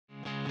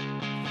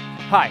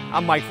Hi,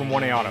 I'm Mike from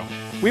 1A Auto.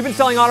 We've been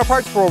selling auto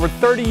parts for over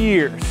 30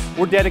 years.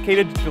 We're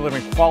dedicated to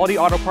delivering quality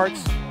auto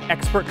parts,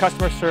 expert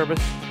customer service,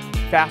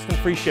 fast and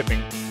free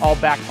shipping, all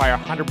backed by our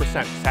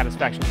 100%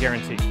 satisfaction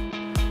guarantee.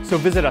 So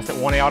visit us at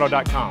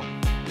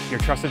 1aauto.com, your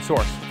trusted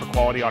source for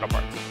quality auto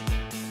parts.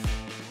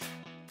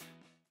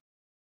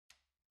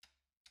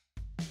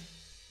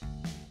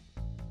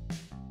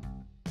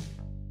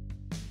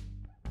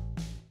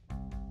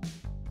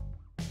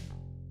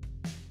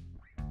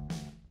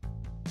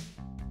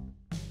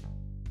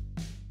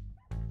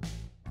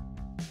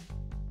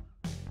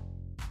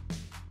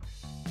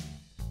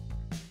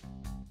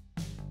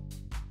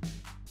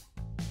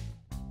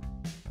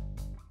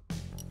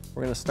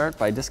 We're going to start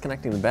by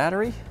disconnecting the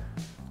battery.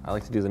 I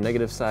like to do the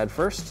negative side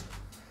first.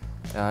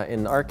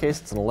 In our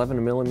case, it's an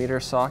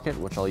 11mm socket,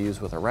 which I'll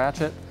use with a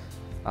ratchet.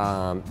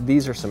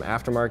 These are some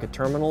aftermarket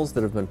terminals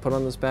that have been put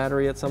on this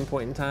battery at some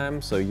point in time,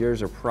 so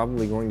yours are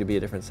probably going to be a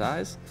different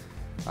size.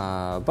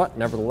 But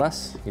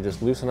nevertheless, you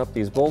just loosen up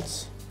these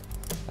bolts.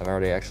 I've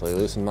already actually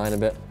loosened mine a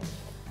bit.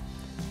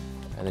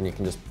 And then you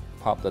can just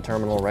pop the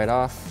terminal right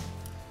off.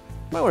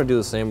 Might want to do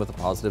the same with the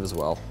positive as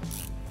well.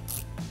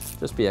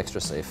 Just be extra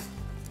safe.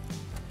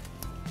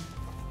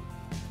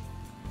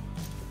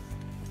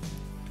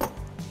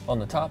 On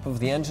the top of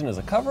the engine is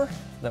a cover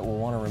that we'll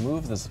want to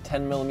remove. There's a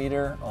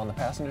 10mm on the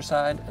passenger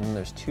side, and then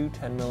there's two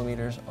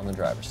 10mm on the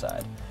driver's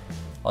side.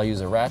 I'll use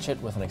a ratchet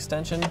with an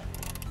extension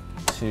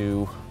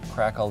to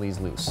crack all these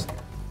loose.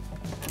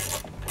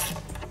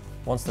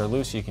 Once they're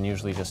loose, you can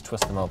usually just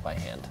twist them out by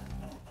hand.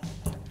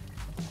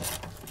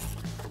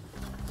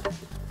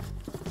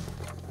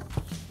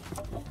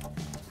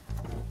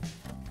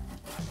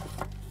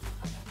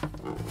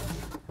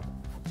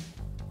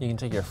 You can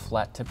take your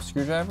flat tip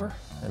screwdriver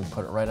and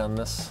put it right on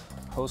this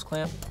hose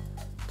clamp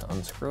to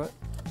unscrew it.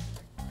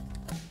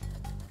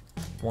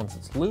 Once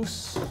it's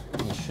loose,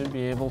 you should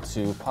be able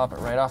to pop it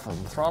right off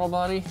of the throttle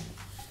body,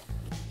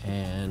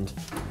 and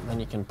then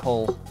you can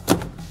pull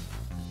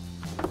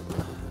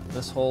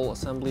this whole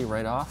assembly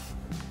right off.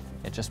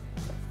 It just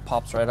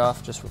pops right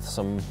off just with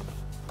some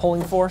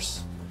pulling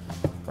force.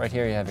 Right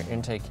here you have your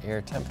intake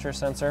air temperature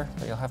sensor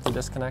that you'll have to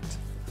disconnect.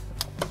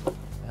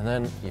 And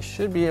then you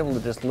should be able to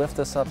just lift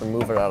this up and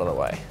move it out of the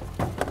way.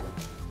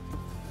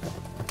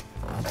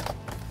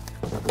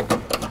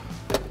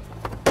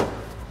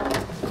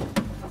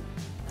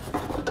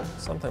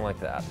 Something like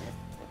that.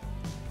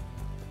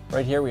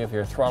 Right here we have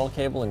your throttle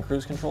cable and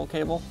cruise control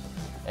cable,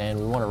 and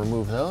we want to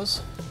remove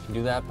those. You can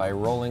do that by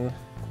rolling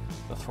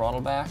the throttle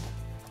back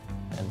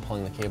and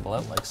pulling the cable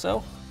out like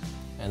so.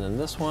 And then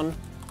this one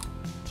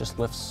just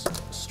lifts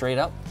straight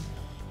up.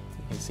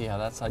 You can see how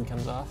that side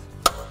comes off.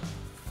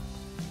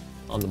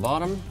 On the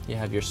bottom, you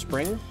have your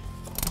spring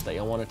that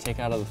you'll want to take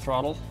out of the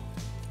throttle.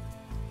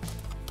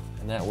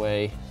 And that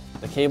way,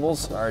 the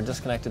cables are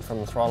disconnected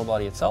from the throttle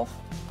body itself.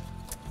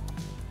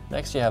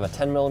 Next, you have a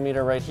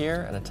 10mm right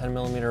here and a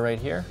 10mm right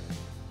here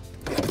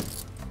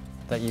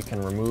that you can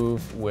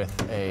remove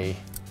with a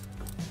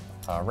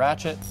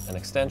ratchet, an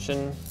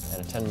extension,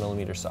 and a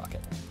 10mm socket.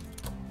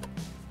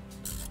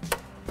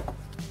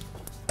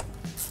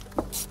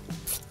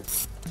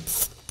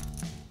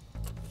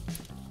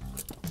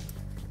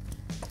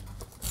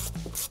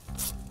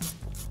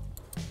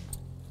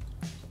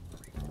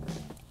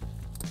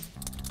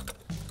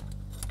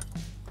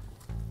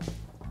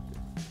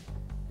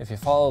 If you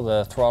follow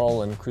the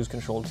throttle and cruise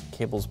control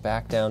cables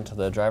back down to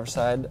the driver's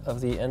side of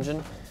the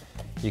engine,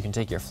 you can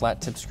take your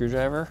flat tip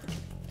screwdriver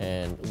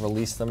and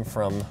release them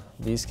from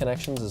these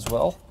connections as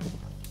well.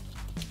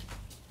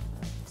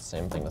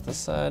 Same thing with this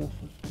side.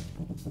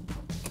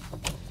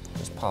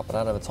 Just pop it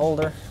out of its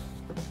holder,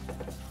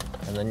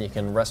 and then you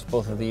can rest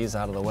both of these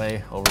out of the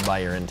way over by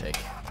your intake.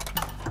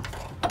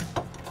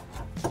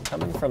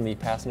 Coming from the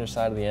passenger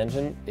side of the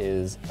engine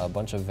is a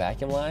bunch of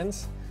vacuum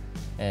lines,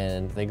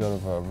 and they go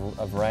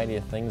to a variety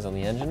of things on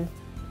the engine,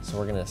 so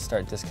we're going to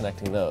start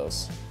disconnecting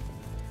those.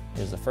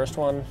 Here's the first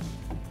one,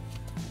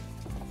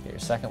 your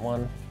second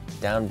one.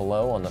 Down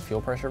below on the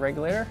fuel pressure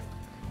regulator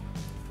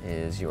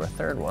is your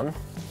third one,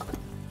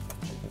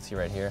 which you can see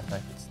right here.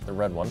 It's the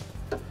red one.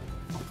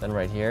 Then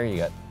right here you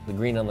got the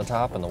green on the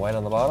top and the white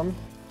on the bottom.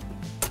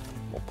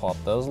 We'll pop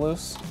those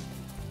loose,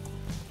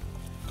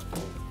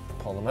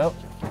 pull them out,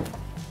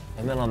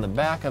 and then on the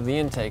back of the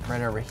intake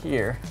right over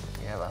here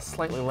you have a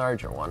slightly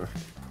larger one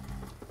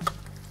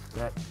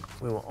that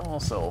we will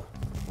also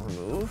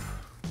remove,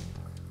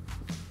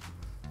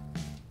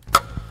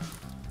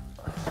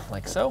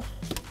 like so.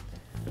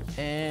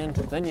 And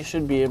then you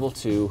should be able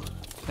to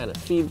kind of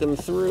feed them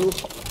through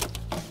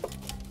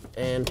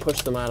and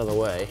push them out of the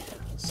way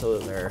so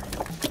that they're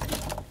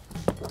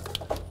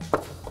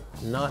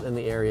not in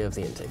the area of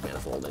the intake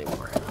manifold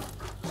anymore.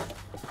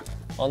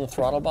 On the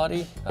throttle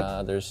body,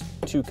 there's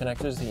two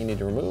connectors that you need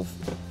to remove.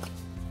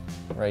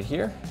 Right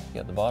here, you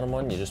got the bottom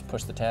one, you just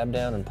push the tab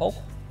down and pull.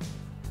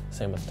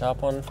 Same with the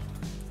top one,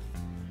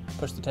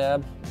 push the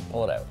tab,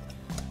 pull it out.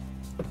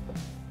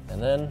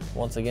 And then,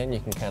 once again, you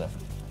can kind of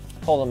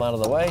pull them out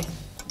of the way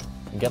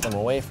and get them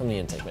away from the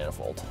intake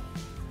manifold.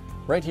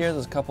 Right here,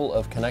 there's a couple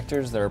of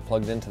connectors that are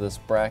plugged into this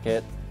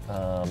bracket.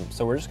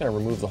 So we're just going to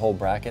remove the whole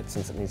bracket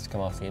since it needs to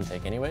come off the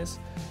intake anyways.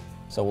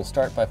 So we'll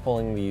start by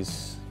pulling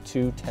these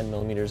two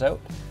 10mm out.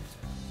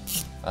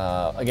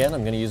 Again,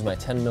 I'm going to use my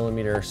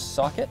 10mm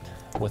socket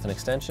with an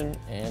extension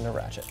and a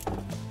ratchet.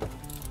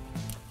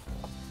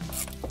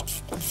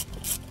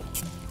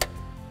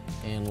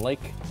 And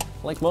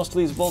like most of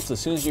these bolts, as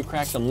soon as you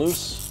crack them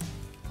loose,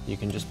 you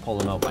can just pull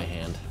them out by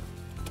hand.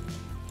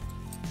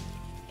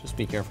 Just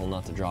be careful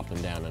not to drop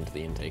them down into the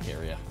intake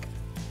area,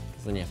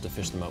 because then you have to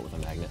fish them out with a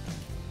magnet.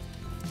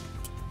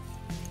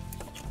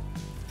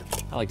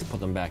 I like to put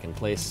them back in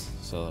place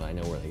so that I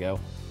know where they go.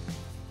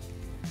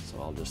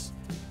 So I'll just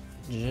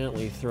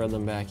gently thread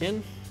them back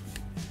in.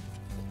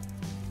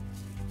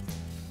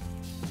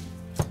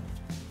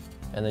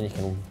 And then you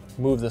can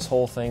move this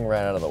whole thing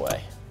right out of the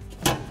way.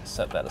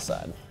 Set that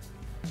aside.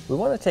 We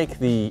want to take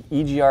the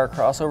EGR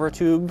crossover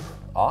tube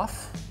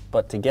off,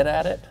 but to get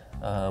at it,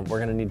 we're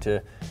going to need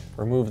to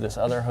remove this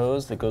other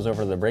hose that goes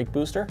over the brake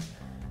booster.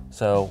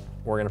 So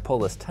we're going to pull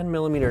this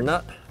 10mm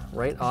nut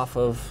right off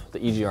of the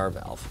EGR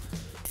valve.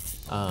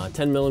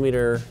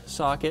 10mm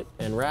socket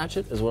and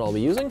ratchet is what I'll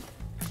be using.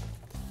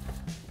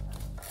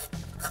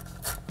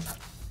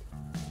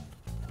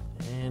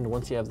 And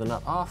once you have the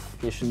nut off,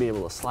 you should be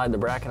able to slide the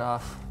bracket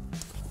off.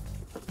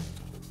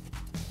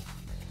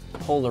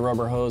 Pull the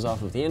rubber hose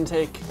off of the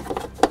intake.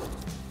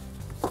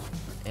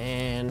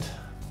 And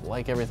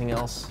like everything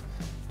else,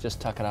 just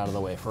tuck it out of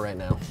the way for right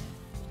now.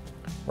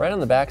 Right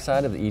on the back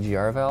side of the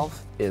EGR valve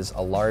is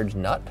a large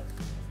nut.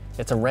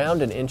 It's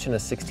around 1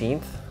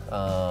 1/16",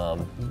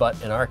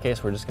 but in our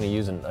case, we're just going to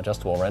use an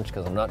adjustable wrench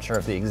because I'm not sure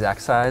of the exact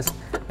size,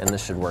 and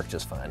this should work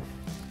just fine.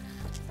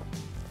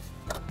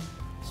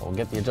 So we'll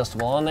get the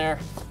adjustable on there.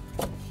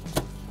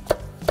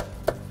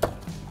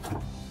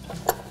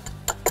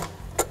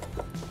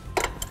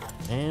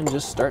 And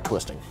just start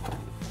twisting.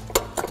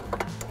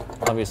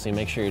 Obviously,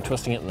 make sure you're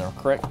twisting it in the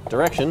correct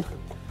direction,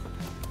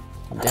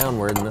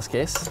 downward in this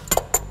case.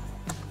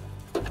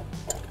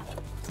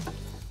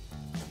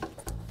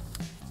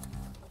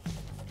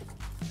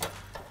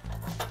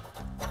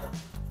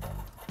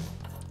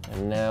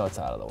 And now it's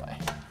out of the way.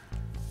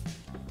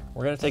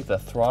 We're going to take the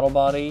throttle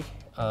body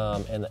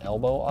and the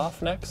elbow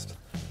off next.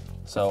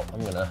 So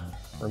I'm going to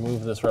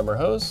remove this rubber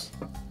hose,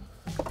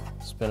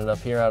 spin it up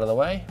here out of the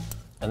way,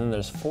 and then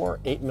there's 4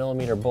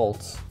 8mm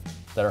bolts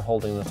that are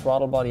holding the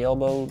throttle body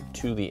elbow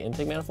to the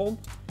intake manifold.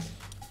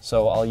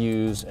 So I'll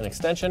use an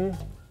extension,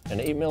 an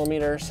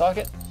 8mm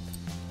socket,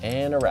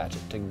 and a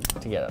ratchet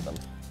to get at them.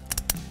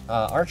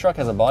 Our truck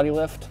has a body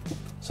lift,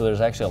 so there's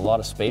actually a lot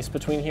of space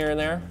between here and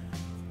there.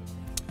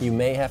 You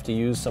may have to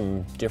use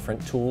some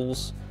different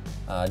tools,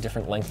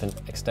 different length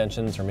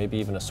extensions, or maybe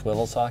even a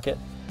swivel socket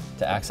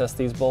to access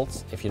these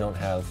bolts if you don't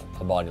have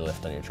a body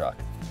lift on your truck.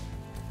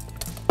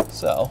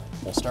 So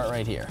we'll start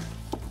right here.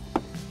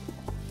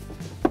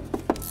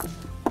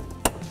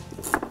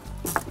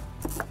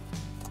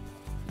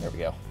 There we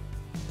go.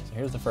 So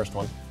here's the first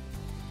one.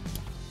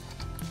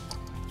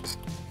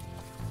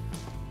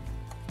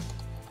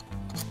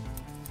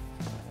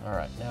 All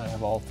right, now I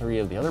have all 3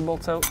 of the other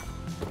bolts out.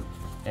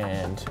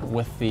 And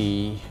with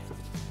the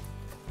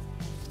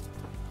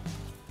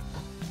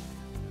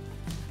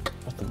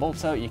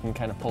bolts out, you can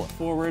kind of pull it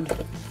forward,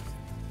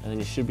 and then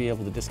you should be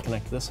able to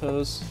disconnect this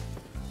hose,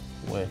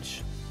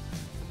 which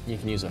you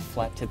can use a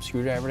flat tip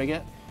screwdriver to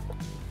get.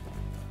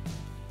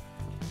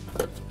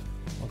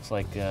 Looks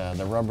like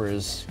the rubber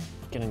is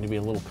getting to be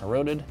a little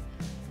corroded,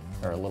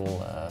 or a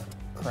little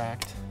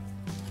cracked.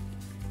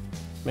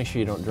 Make sure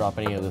you don't drop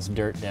any of this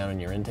dirt down in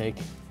your intake,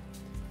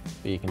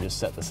 but you can just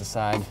set this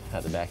aside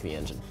at the back of the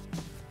engine.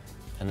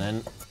 And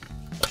then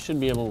you should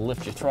be able to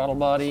lift your throttle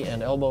body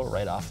and elbow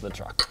right off the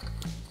truck.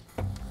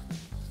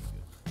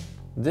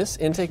 This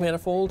intake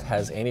manifold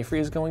has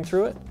antifreeze going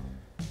through it,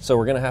 so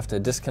we're going to have to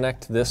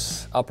disconnect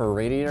this upper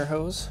radiator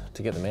hose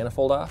to get the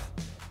manifold off,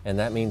 and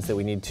that means that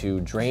we need to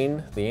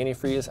drain the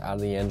antifreeze out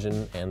of the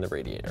engine and the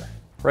radiator.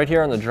 Right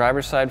here on the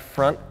driver's side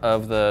front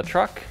of the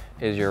truck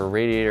is your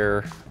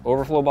radiator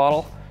overflow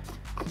bottle.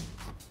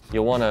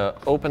 You'll want to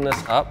open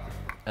this up,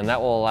 and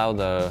that will allow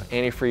the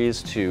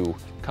antifreeze to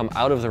come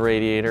out of the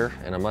radiator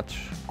in a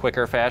much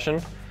quicker fashion,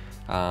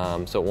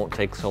 so it won't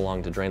take so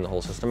long to drain the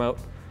whole system out.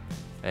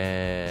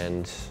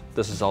 And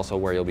this is also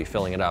where you'll be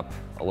filling it up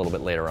a little bit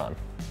later on.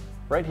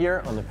 Right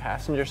here on the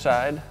passenger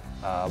side,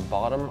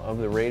 bottom of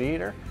the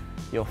radiator,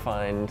 you'll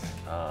find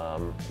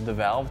the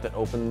valve that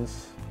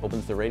opens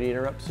the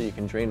radiator up so you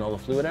can drain all the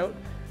fluid out.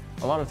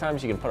 A lot of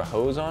times you can put a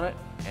hose on it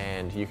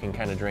and you can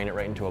kind of drain it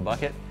right into a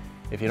bucket.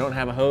 If you don't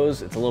have a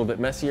hose, it's a little bit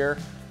messier,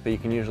 but you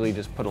can usually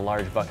just put a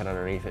large bucket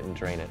underneath it and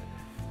drain it.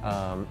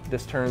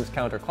 This turns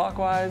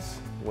counterclockwise,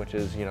 which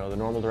is, you know, the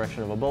normal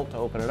direction of a bolt to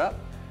open it up.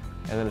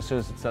 And then as soon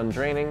as it's done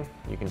draining,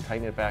 you can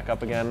tighten it back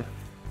up again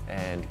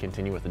and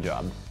continue with the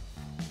job.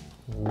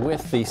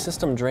 With the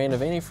system drain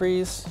of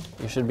antifreeze,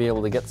 you should be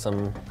able to get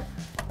some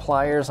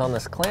pliers on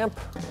this clamp.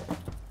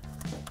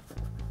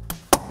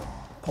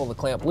 Pull the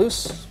clamp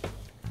loose,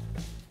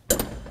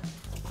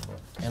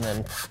 and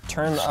then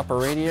turn the upper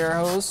radiator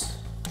hose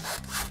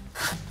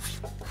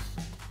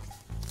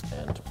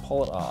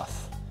pull it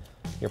off.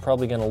 You're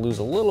probably going to lose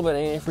a little bit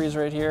of antifreeze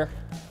right here,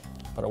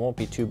 but it won't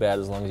be too bad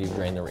as long as you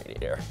drain the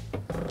radiator.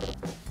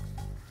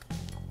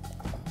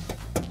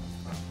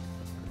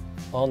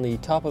 On the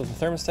top of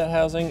the thermostat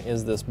housing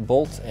is this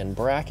bolt and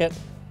bracket.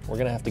 We're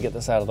going to have to get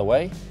this out of the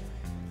way.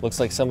 Looks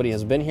like somebody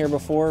has been here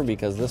before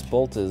because this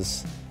bolt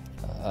is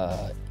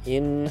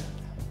in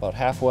about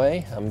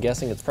halfway. I'm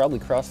guessing it's probably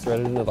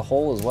cross-threaded into the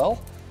hole as well.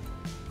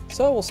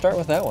 So we'll start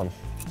with that one.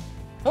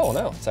 Oh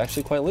no, it's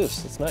actually quite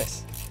loose. It's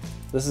nice.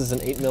 This is an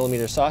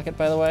 8mm socket,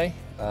 by the way.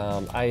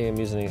 I am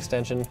using an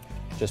extension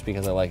just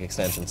because I like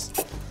extensions.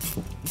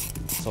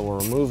 So we'll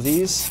remove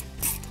these.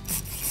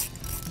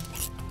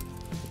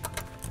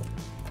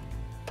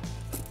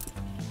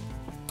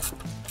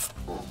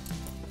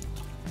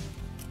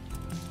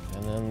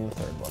 And then the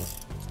third one.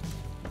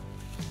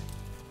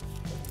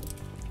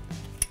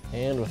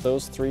 And with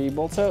those 3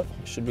 bolts out,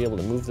 you should be able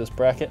to move this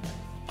bracket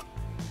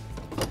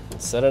and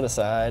set it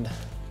aside.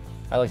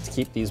 I like to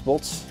keep these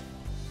bolts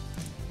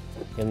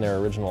in their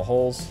original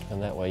holes, and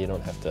that way you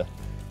don't have to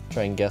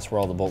try and guess where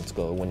all the bolts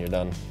go when you're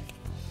done.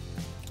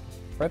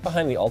 Right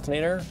behind the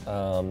alternator,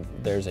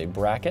 there's a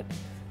bracket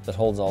that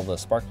holds all the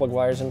spark plug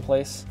wires in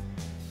place.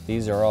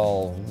 These are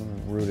all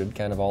routed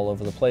kind of all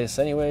over the place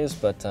anyways,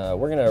 but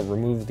we're gonna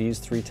remove these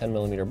 3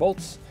 10mm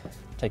bolts,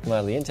 take them out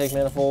of the intake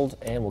manifold,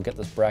 and we'll get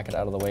this bracket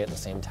out of the way at the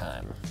same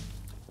time.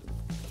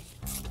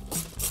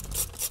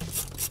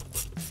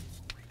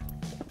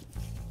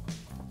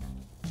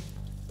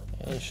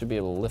 And you should be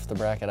able to lift the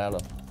bracket out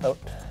of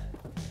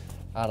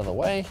the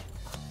way,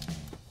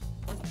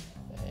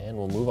 and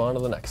we'll move on to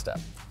the next step.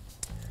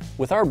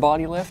 With our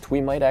body lift, we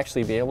might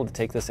actually be able to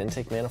take this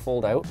intake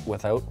manifold out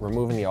without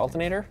removing the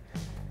alternator,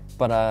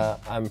 but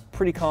I'm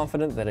pretty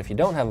confident that if you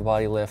don't have a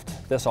body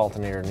lift, this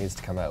alternator needs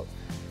to come out.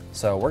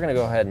 So we're gonna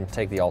go ahead and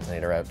take the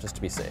alternator out just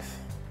to be safe.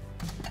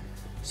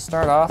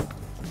 Start off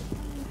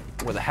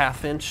with a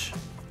 1/2 inch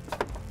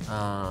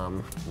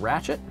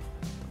ratchet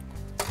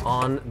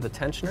on the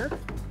tensioner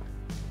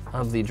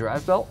of the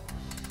drive belt,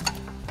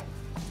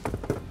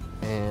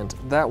 and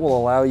that will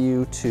allow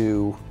you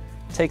to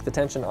take the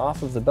tension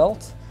off of the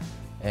belt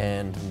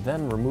and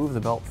then remove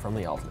the belt from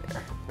the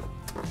alternator.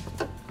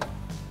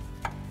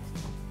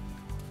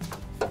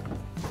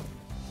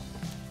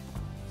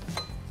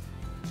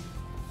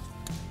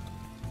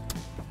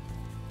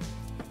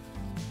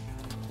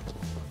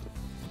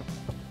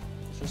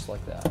 Just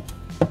like that.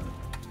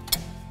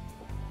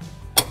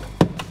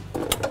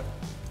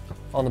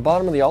 On the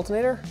bottom of the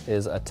alternator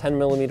is a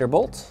 10mm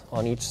bolt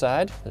on each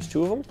side. There's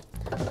 2 of them.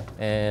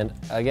 And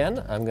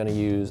again, I'm going to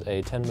use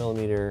a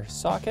 10mm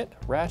socket,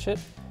 ratchet,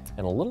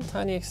 and a little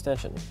tiny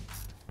extension.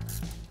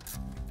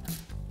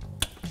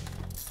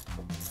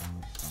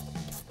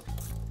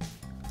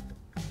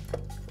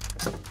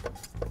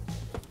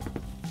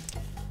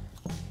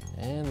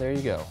 And there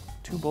you go.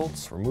 2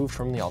 bolts removed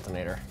from the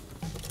alternator.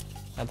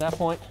 At that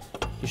point,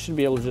 you should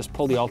be able to just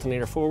pull the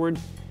alternator forward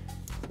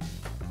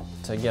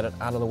to get it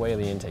out of the way of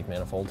the intake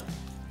manifold.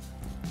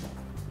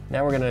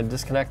 Now we're going to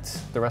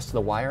disconnect the rest of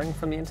the wiring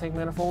from the intake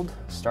manifold,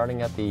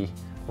 starting at the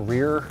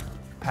rear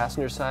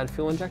passenger side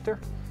fuel injector.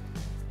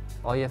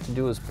 All you have to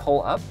do is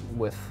pull up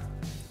with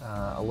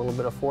a little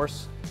bit of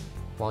force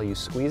while you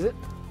squeeze it.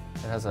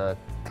 It has a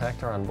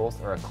connector on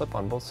both, or a clip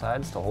on both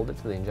sides to hold it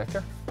to the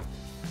injector.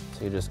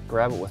 So you just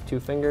grab it with 2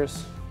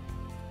 fingers,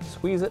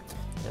 squeeze it,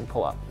 and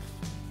pull up.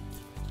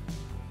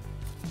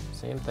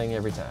 Same thing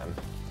every time.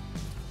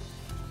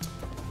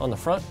 On the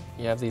front,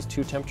 you have these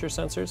 2 temperature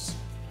sensors,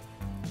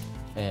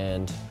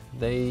 and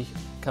they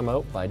come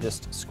out by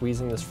just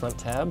squeezing this front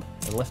tab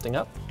and lifting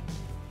up.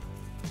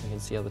 You can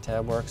see how the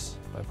tab works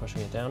by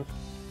pushing it down.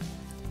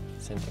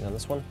 Same thing on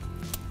this one.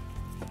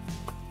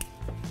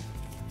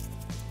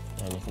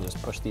 And you can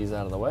just push these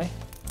out of the way.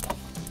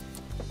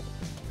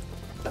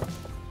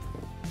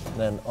 And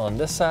then on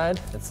this side,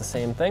 it's the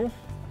same thing.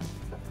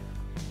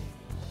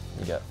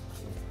 You got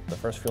the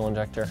first fuel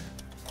injector,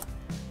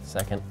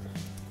 second,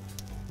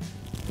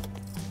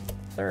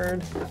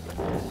 third,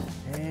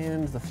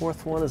 and the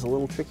fourth one is a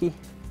little tricky,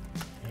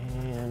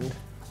 and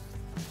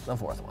the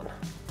fourth one.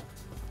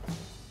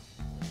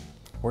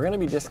 We're going to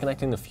be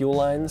disconnecting the fuel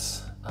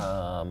lines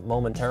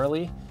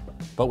momentarily,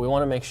 but we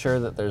want to make sure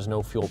that there's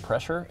no fuel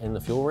pressure in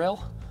the fuel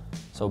rail.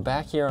 So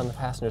back here on the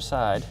passenger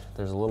side,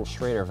 there's a little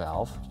Schrader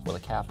valve with a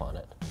cap on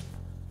it.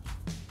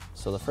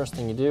 So the first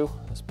thing you do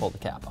is pull the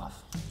cap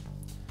off.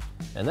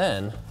 And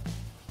then,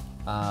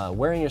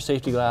 wearing your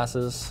safety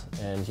glasses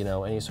and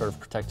any sort of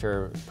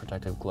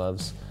protective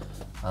gloves,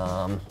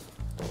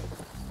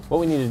 what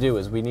we need to do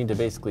is we need to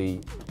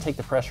basically take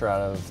the pressure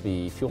out of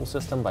the fuel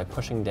system by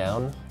pushing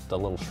down the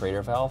little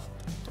Schrader valve.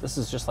 This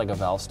is just like a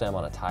valve stem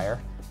on a tire.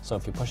 So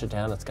if you push it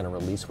down, it's going to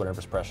release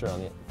whatever's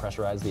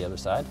pressurize the other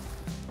side.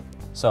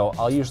 So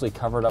I'll usually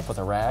cover it up with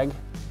a rag,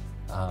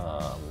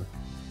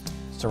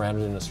 surround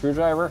it in a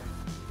screwdriver,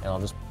 and I'll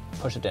just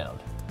push it down.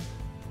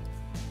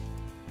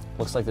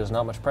 Looks like there's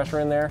not much pressure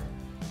in there.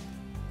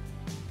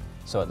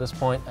 So at this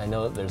point, I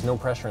know that there's no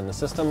pressure in the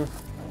system.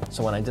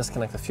 So when I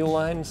disconnect the fuel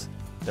lines,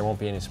 there won't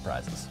be any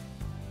surprises.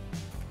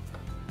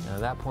 And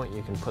at that point,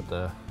 you can put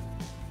the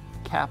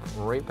cap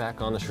right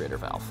back on the Schrader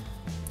valve.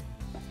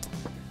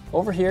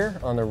 Over here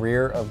on the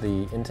rear of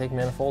the intake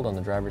manifold on the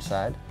driver's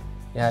side,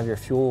 you have your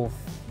fuel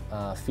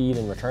feed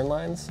and return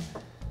lines.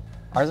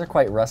 Ours are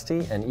quite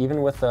rusty, and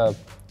even with a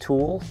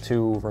tool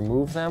to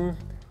remove them,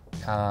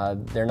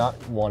 they're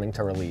not wanting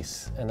to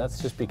release. And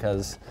that's just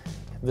because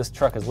this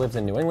truck has lived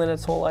in New England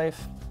its whole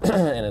life,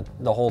 and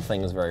the whole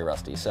thing is very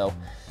rusty. So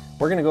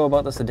we're gonna go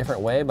about this a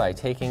different way by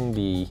taking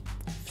the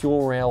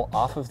fuel rail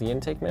off of the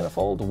intake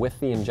manifold with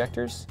the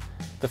injectors.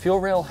 The fuel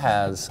rail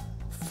has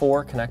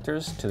 4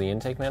 connectors to the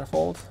intake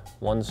manifold.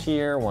 One's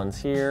here,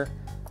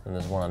 and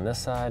there's one on this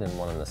side and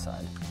one on this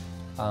side.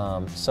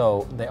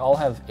 So they all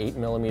have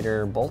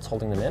 8mm bolts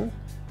holding them in.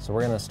 So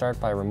we're gonna start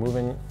by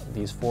removing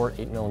these 4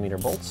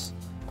 8mm bolts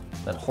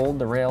that hold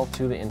the rail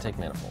to the intake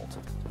manifold.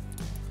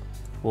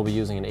 We'll be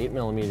using an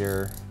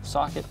 8mm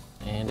socket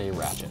and a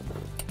ratchet.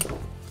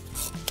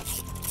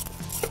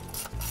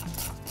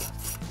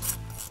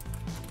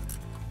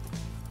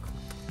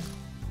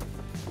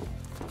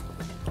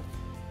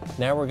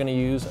 Now we're going to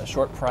use a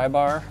short pry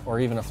bar or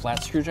even a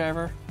flat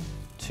screwdriver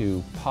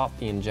to pop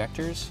the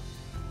injectors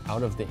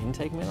out of the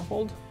intake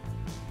manifold.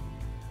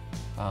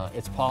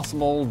 It's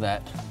possible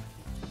that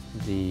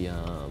the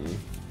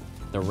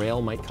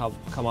rail might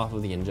come off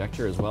of the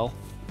injector as well,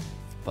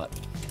 but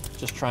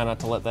just try not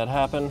to let that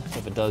happen.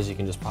 If it does, you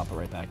can just pop it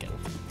right back in.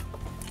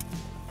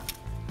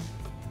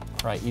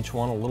 Pry each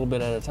one a little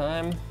bit at a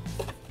time,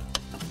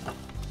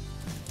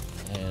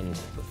 and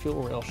the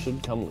fuel rail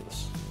should come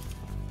loose.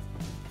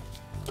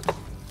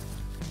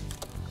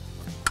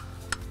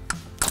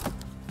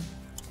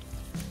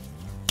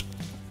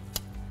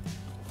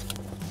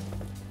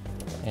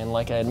 And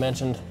like I had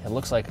mentioned, it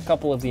looks like a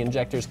couple of the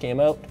injectors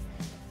came out.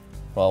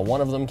 Well, one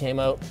of them came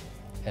out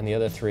and the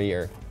other 3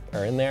 are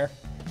in there,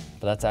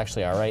 but that's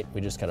actually all right.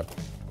 We just gotta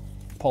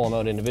pull them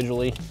out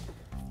individually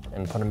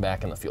and put them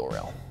back in the fuel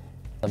rail.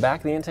 The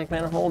back of the intake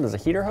manifold is a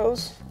heater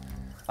hose.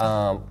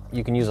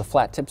 You can use a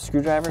flat tip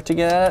screwdriver to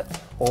get at it,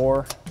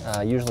 or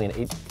usually an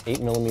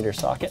 8mm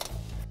socket.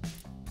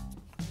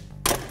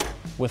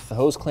 With the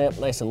hose clamp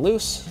nice and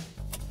loose,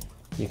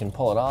 you can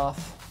pull it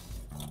off.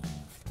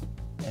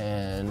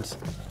 And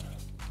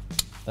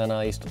then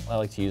I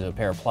like to use a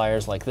pair of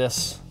pliers like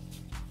this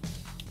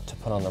to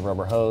put on the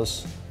rubber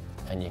hose,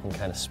 and you can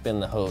kind of spin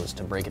the hose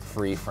to break it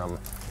free from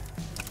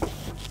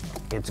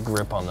its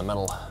grip on the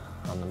metal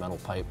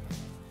pipe.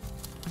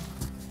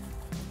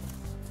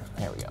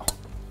 There we go.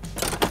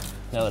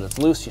 Now that it's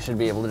loose, you should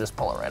be able to just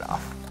pull it right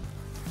off.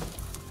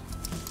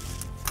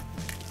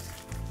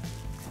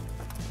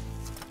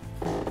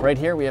 Right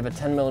here we have a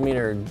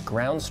 10mm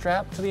ground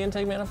strap to the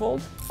intake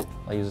manifold.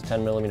 I'll use a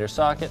 10mm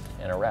socket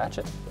and a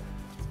ratchet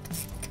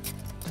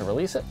to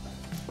release it.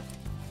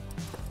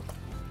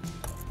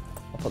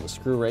 I'll put the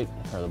screw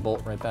the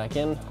bolt right back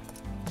in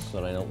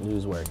so that I don't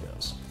lose where it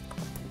goes.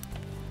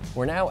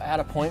 We're now at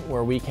a point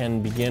where we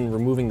can begin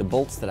removing the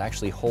bolts that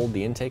actually hold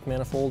the intake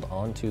manifold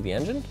onto the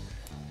engine.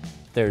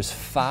 There's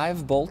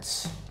 5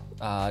 bolts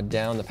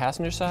down the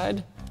passenger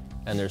side,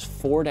 and there's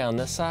 4 down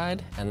this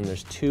side, and then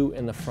there's 2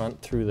 in the front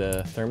through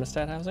the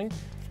thermostat housing.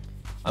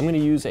 I'm going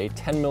to use a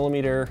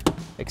 10mm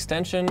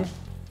extension.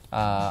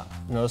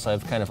 Notice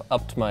I've kind of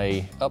upped my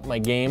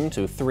game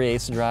to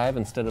 3/8 drive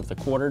instead of the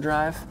quarter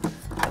drive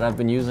that I've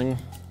been using.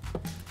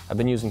 I've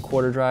been using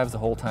quarter drive the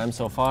whole time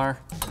so far.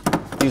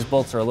 These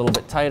bolts are a little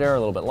bit tighter, a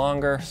little bit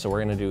longer, so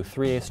we're going to do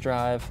 3/8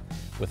 drive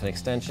with an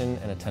extension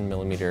and a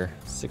 10mm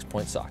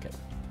 6-point socket.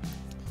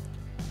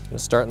 I'm going to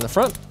start in the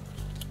front.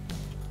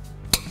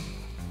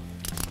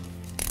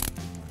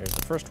 Here's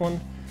the first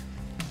one.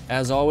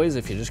 As always,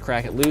 if you just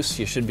crack it loose,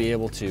 you should be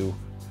able to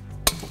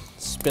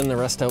spin the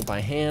rest out by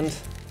hand.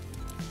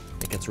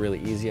 It gets really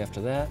easy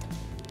after that.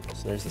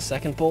 So there's the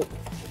second bolt.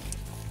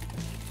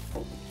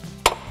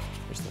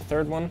 Here's the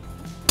third one.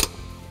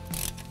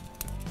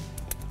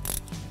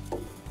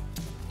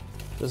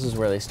 This is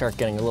where they start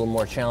getting a little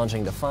more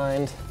challenging to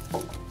find,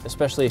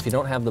 especially if you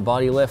don't have the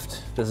body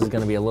lift. This is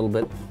going to be a little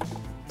bit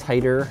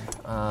tighter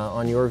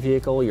on your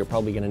vehicle. You're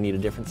probably going to need a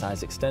different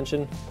size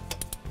extension.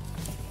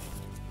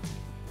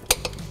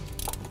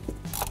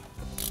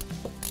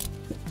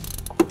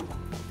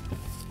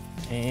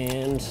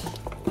 And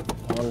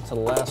on to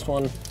the last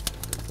one.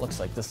 Looks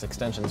like this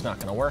extension's not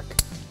gonna work.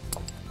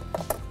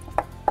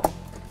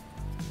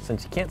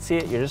 Since you can't see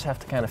it, you just have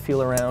to kind of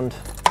feel around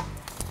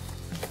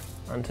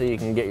until you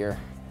can get your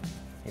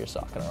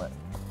socket on it.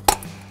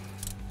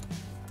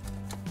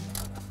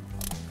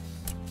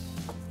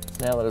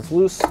 Now that it's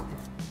loose,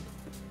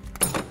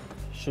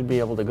 should be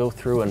able to go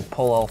through and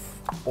pull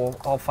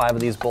all 5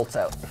 of these bolts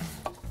out.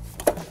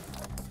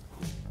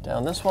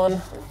 Down this one,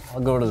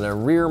 I'll go to the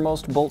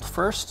rearmost bolt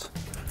first.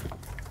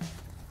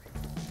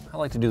 I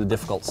like to do the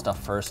difficult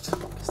stuff first,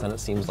 because then it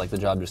seems like the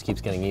job just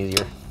keeps getting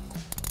easier.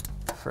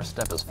 First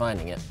step is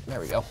finding it. There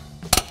we go.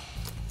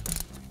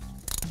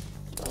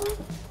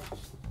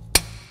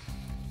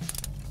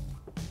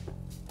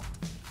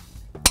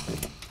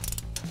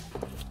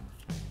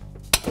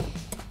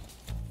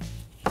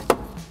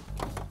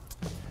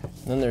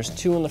 then there's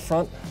 2 in the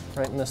front,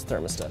 right in this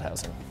thermostat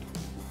housing.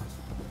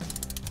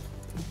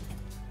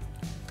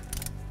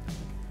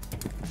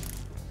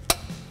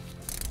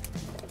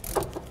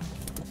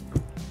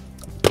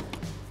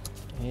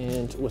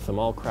 And with them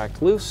all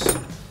cracked loose,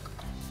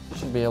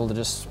 should be able to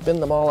just spin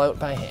them all out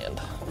by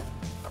hand.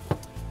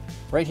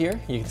 Right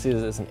here, you can see that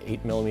there's an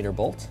 8mm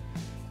bolt,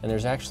 and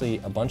there's actually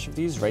a bunch of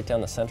these right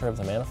down the center of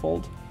the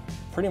manifold.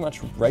 Pretty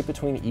much right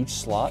between each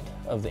slot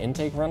of the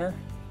intake runner,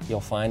 you'll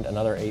find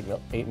another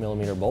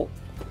 8mm bolt.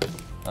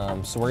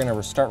 So we're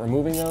gonna start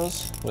removing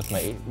those with my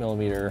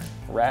 8mm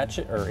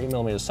ratchet, or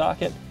 8mm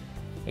socket,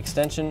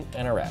 extension,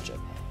 and a ratchet.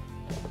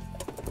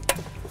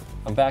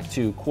 I'm back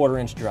to 1/4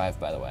 inch drive,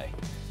 by the way,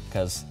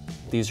 because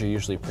these are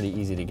usually pretty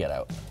easy to get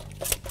out.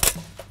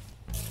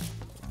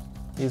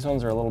 These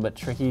ones are a little bit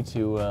tricky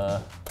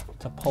to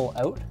pull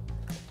out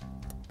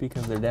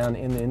because they're down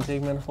in the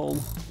intake manifold.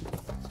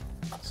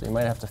 So you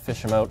might have to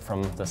fish them out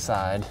from the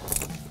side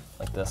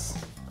like this.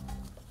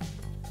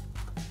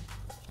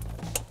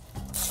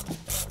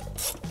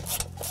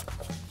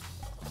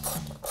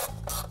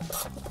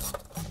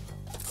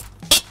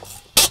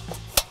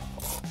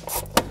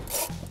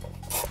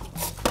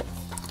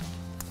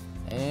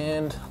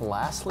 And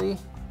lastly,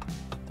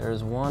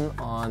 there's one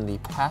on the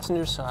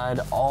passenger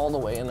side all the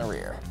way in the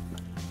rear.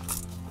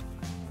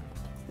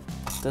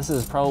 This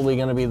is probably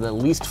going to be the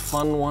least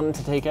fun one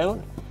to take out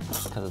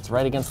because it's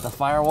right against the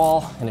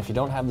firewall, and if you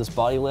don't have this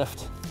body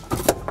lift,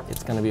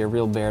 it's going to be a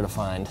real bear to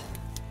find.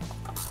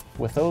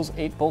 With those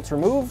 8 bolts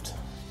removed,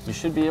 you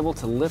should be able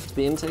to lift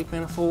the intake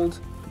manifold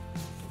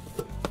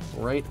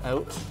right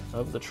out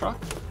of the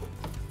truck.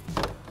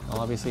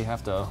 I'll obviously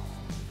have to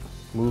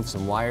move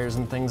some wires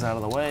and things out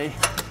of the way.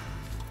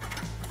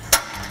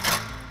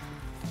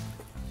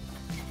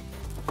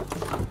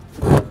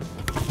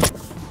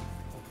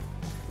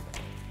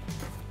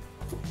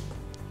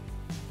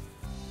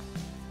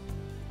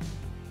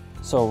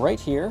 So right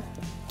here,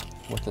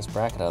 with this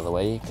bracket out of the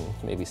way, you can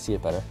maybe see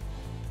it better.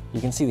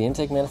 You can see the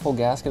intake manifold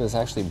gasket is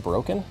actually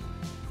broken.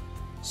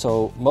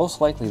 So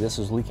most likely this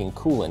is leaking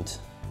coolant,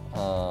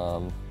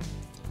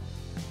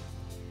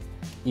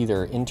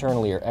 either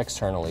internally or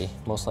externally,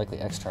 most likely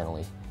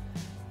externally.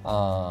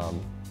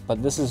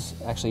 But this is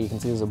actually, you can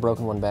see there's a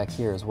broken one back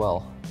here as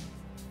well.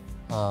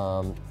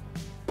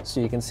 So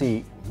you can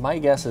see, my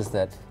guess is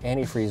that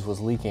antifreeze was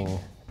leaking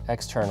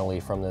externally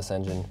from this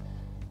engine.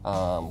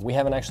 We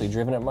haven't actually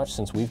driven it much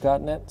since we've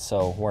gotten it,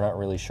 so we're not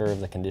really sure of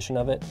the condition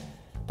of it,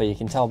 but you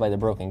can tell by the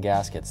broken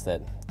gaskets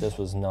that this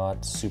was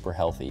not super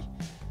healthy.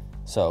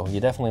 So you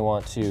definitely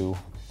want to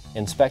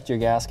inspect your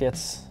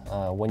gaskets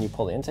when you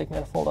pull the intake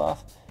manifold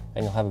off,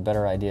 and you'll have a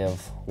better idea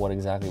of what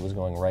exactly was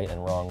going right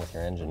and wrong with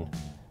your engine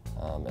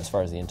as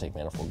far as the intake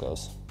manifold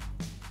goes.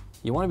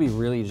 You want to be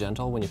really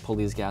gentle when you pull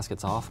these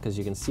gaskets off because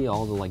you can see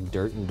all the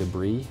dirt and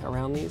debris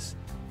around these.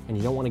 And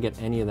you don't want to get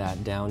any of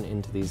that down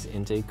into these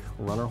intake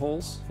runner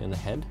holes in the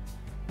head,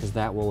 because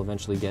that will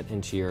eventually get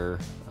into your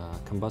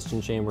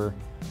combustion chamber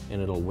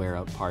and it'll wear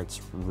out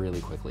parts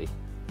really quickly.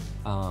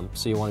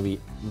 So you want to be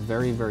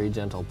very, very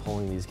gentle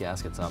pulling these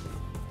gaskets up.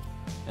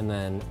 And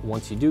then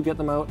once you do get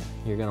them out,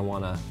 you're going to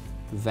want to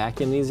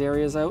vacuum these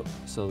areas out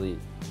so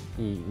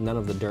none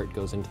of the dirt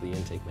goes into the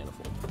intake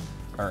manifold,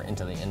 or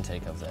into the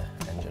intake of the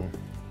engine.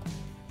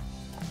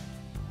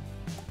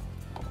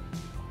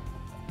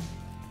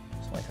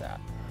 Just like that.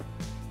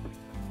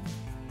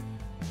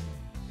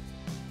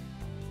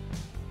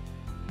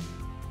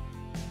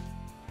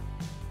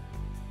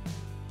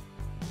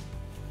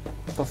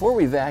 Before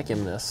we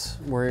vacuum this,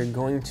 we're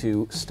going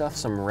to stuff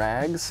some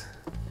rags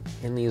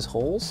in these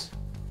holes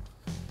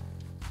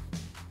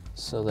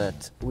so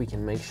that we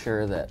can make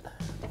sure that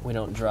we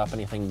don't drop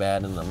anything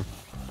bad in them.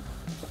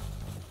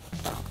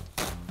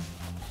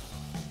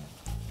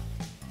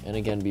 And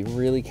again, be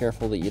really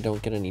careful that you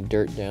don't get any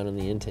dirt down in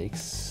the intake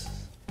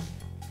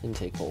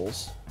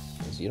holes,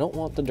 because you don't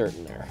want the dirt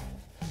in there.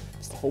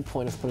 It's the whole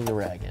point of putting the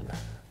rag in.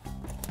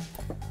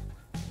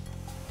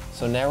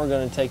 So now we're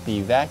going to take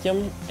the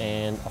vacuum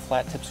and a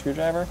flat tip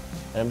screwdriver,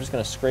 and I'm just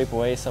going to scrape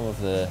away some of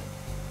the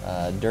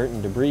dirt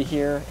and debris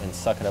here and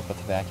suck it up with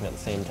the vacuum at the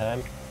same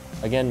time.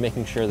 Again,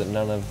 making sure that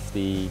none of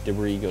the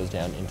debris goes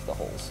down into the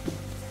holes.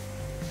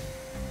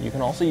 You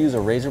can also use a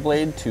razor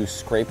blade to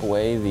scrape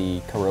away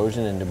the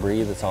corrosion and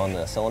debris that's on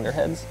the cylinder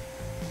heads.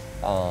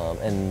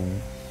 And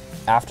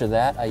after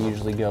that, I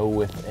usually go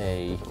with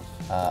a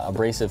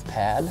abrasive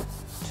pad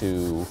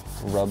to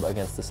rub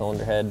against the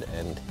cylinder head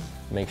and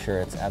make sure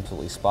it's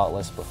absolutely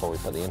spotless before we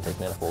put the intake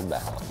manifold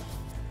back on.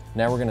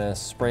 Now we're going to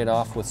spray it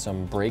off with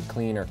some brake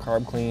clean or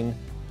carb clean,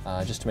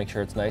 just to make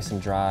sure it's nice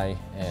and dry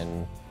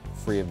and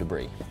free of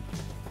debris.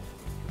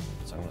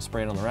 So I'm going to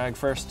spray it on the rag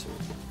first,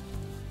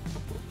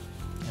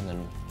 and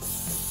then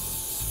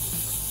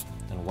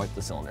wipe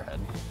the cylinder head.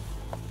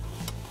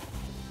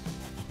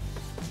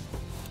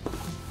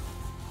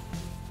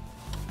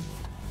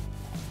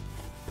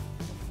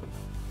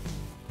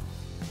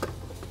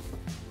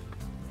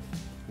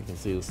 You can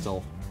see there's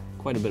still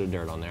quite a bit of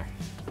dirt on there.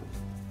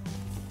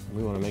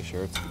 We want to make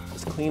sure it's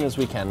as clean as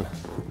we can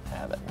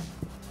have it.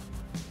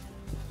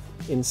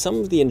 In some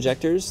of the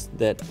injectors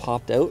that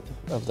popped out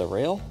of the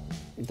rail,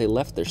 they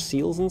left their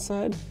seals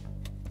inside.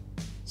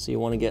 So you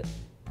want to get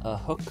a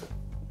hook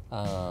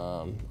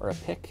or a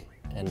pick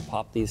and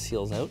pop these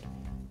seals out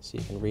so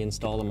you can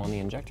reinstall them on the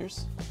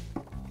injectors.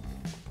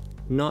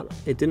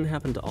 It didn't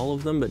happen to all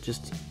of them, but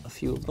just a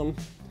few of them.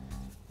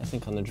 I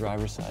think on the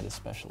driver's side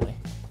especially.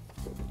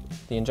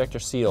 The injector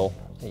seal,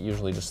 it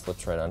usually just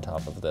slips right on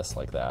top of this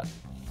like that,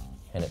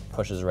 and it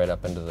pushes right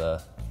up into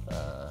the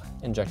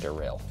injector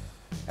rail.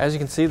 As you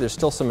can see, there's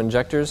still some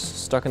injectors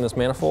stuck in this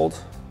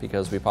manifold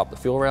because we popped the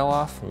fuel rail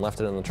off and left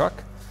it in the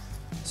truck.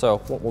 So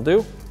what we'll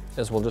do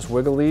is we'll just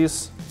wiggle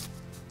these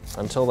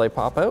until they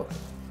pop out.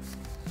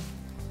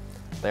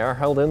 They are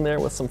held in there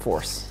with some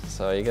force,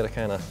 so you gotta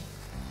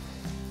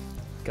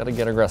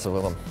get aggressive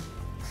with them.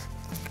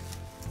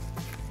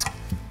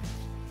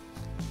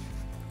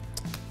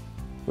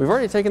 We've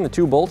already taken the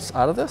 2 bolts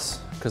out of this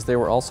because they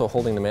were also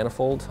holding the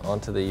manifold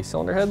onto the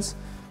cylinder heads.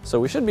 So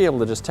we should be able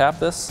to just tap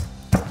this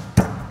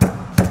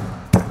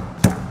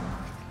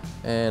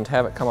and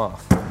have it come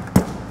off.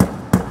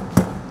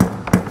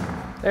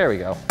 There we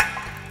go.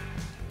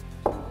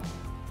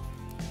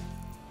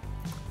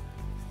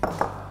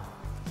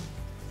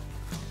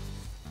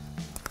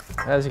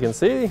 As you can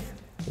see,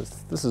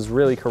 this is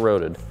really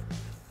corroded,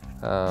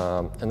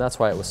 and that's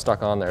why it was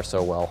stuck on there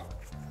so well.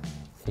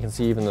 You can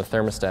see even the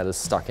thermostat is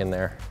stuck in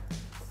there.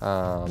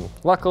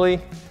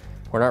 Luckily,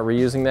 we're not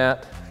reusing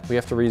that. We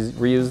have to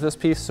reuse this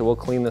piece, so we'll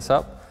clean this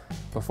up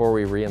before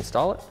we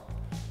reinstall it,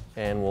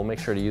 and we'll make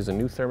sure to use a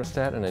new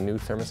thermostat and a new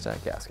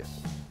thermostat gasket.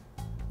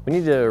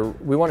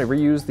 We want to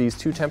reuse these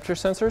 2 temperature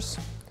sensors,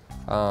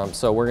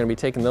 so we're going to be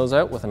taking those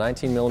out with a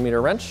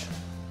 19mm wrench.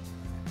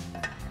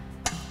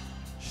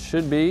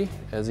 Should be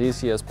as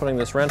easy as putting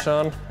this wrench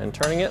on and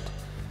turning it.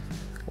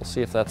 We'll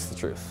see if that's the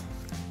truth.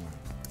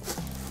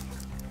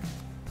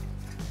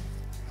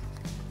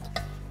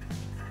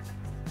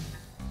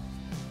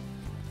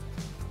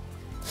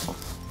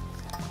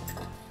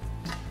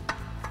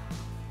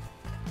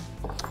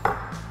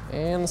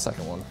 And the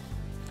second one.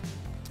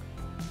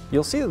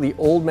 You'll see that the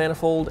old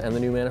manifold and the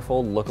new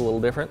manifold look a little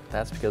different.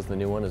 That's because the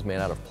new one is made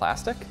out of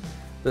plastic.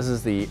 This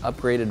is the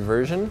upgraded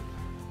version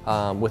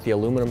with the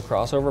aluminum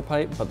crossover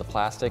pipe, but the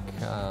plastic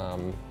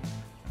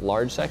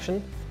large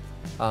section.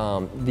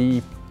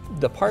 The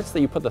parts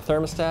that you put the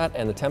thermostat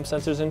and the temp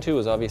sensors into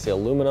is obviously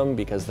aluminum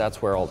because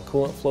that's where all the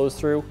coolant flows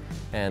through,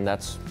 and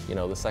that's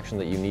the section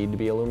that you need to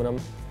be aluminum.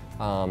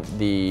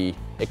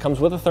 It comes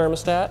with a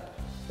thermostat.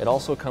 It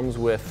also comes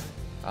with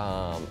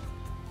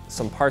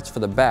some parts for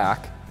the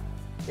back.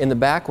 In the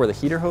back where the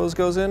heater hose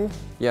goes in,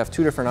 you have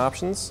 2 different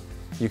options.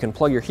 You can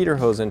plug your heater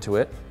hose into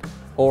it,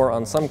 or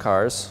on some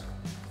cars,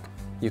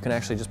 you can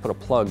actually just put a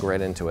plug right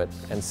into it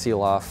and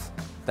seal off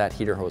that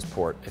heater hose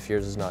port if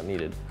yours is not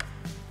needed.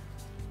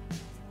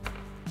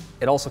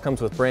 It also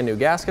comes with brand new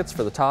gaskets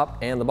for the top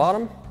and the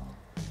bottom,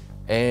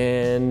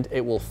 and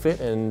it will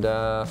fit and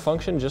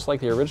function just like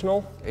the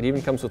original. It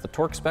even comes with the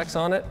torque specs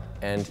on it,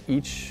 and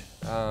each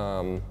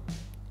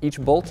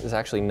bolt is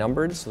actually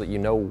numbered so that you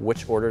know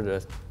which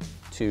order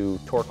to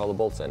torque all the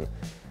bolts in.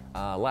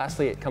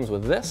 Lastly, it comes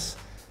with this,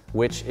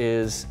 which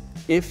is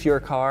if your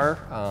car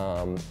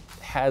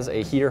has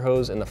a heater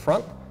hose in the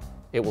front,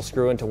 it will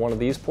screw into one of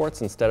these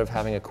ports instead of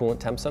having a coolant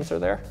temp sensor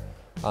there.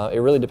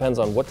 It really depends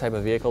on what type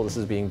of vehicle this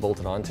is being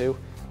bolted onto.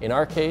 In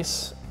our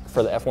case,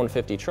 for the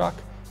F-150 truck,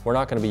 we're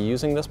not going to be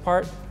using this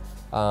part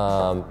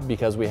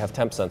because we have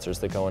temp sensors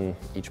that go in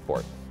each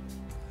port.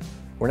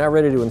 We're now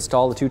ready to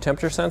install the 2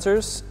 temperature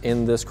sensors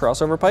in this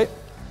crossover pipe.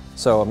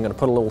 So I'm going to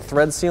put a little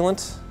thread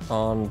sealant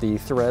on the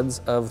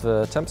threads of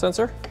the temp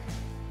sensor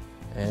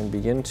and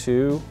begin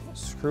to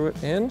screw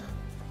it in.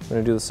 I'm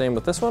going to do the same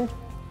with this one.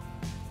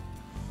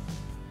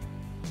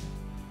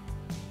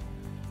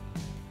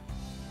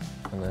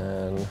 And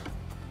then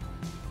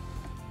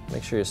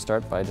make sure you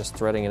start by just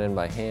threading it in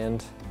by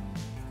hand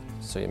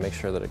so you make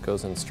sure that it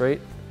goes in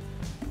straight.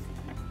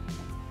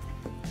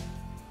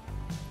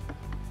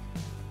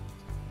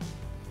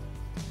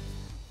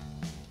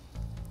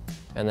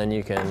 And then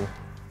you can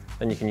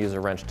use a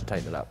wrench to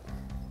tighten it up.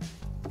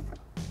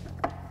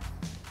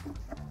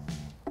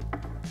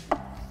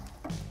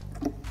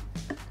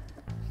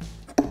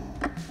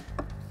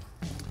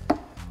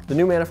 The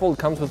new manifold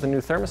comes with a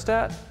new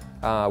thermostat.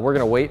 We're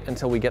gonna wait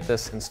until we get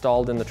this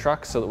installed in the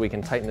truck so that we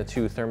can tighten the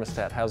 2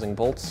 thermostat housing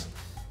bolts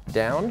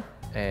down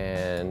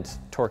and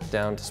torque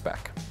down to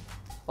spec.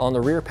 On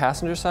the rear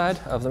passenger side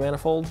of the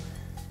manifold,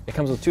 it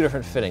comes with 2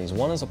 different fittings.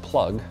 One is a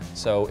plug,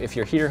 so if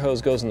your heater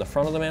hose goes in the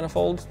front of the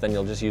manifold, then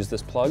you'll just use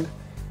this plug.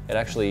 It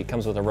actually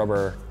comes with a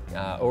rubber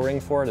O-ring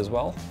for it as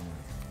well.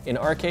 In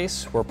our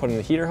case, we're putting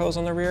the heater hose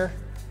on the rear,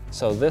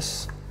 so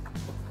this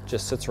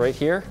just sits right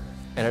here,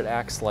 and it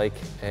acts like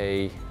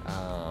a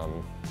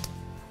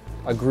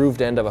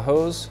grooved end of a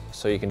hose,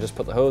 so you can just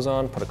put the hose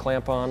on, put a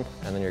clamp on,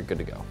 and then you're good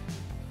to go.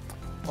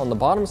 On the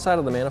bottom side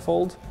of the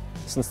manifold,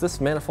 since this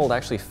manifold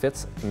actually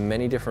fits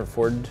many different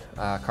Ford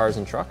cars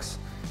and trucks,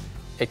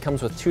 it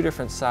comes with 2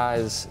 different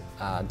size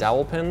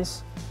dowel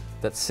pins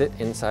that sit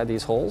inside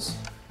these holes.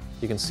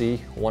 You can see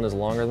one is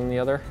longer than the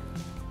other.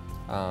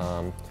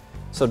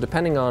 So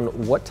depending on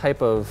what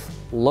type of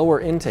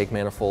lower intake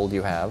manifold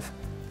you have,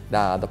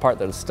 the part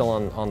that is still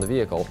on the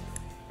vehicle,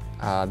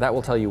 that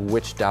will tell you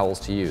which dowels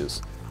to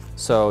use.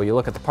 So you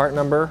look at the part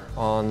number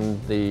on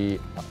the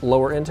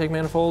lower intake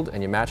manifold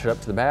and you match it up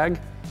to the bag,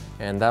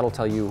 and that'll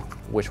tell you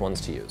which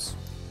ones to use.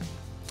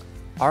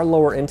 Our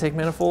lower intake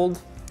manifold,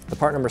 the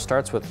part number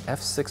starts with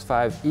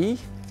F65E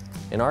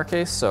in our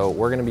case, so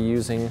we're going to be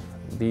using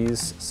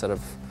these set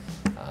of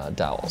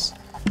dowels.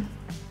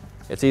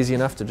 It's easy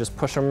enough to just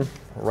push them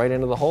right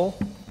into the hole,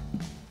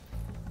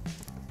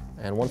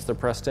 and once they're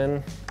pressed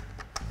in,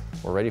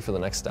 we're ready for the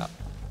next step.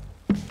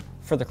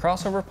 For the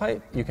crossover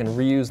pipe, you can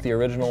reuse the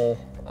original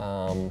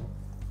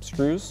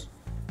screws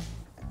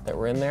that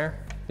were in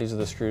there. These are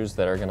the screws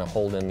that are going to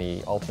hold in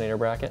the alternator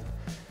bracket.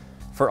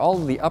 For all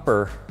of the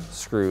upper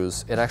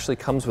screws, it actually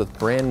comes with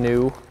brand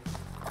new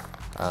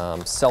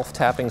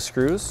self-tapping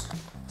screws.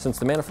 Since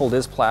the manifold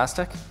is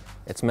plastic,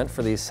 it's meant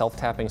for these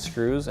self-tapping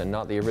screws and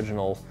not the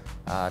original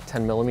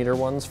 10mm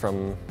ones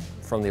from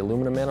the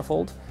aluminum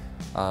manifold.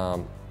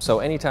 So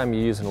anytime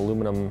you use an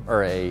aluminum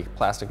or a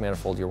plastic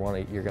manifold, you're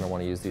going to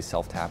want to use these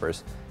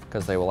self-tappers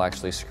because they will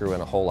actually screw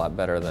in a whole lot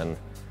better than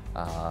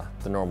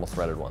the normal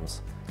threaded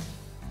ones.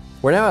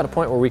 We're now at a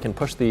point where we can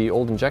push the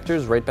old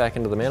injectors right back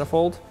into the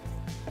manifold.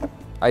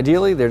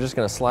 Ideally, they're just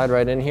going to slide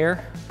right in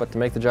here, but to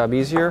make the job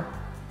easier,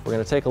 we're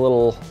going to take a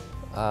little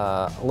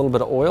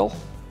bit of oil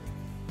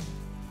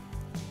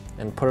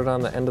and put it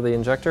on the end of the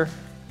injector,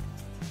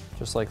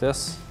 just like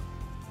this.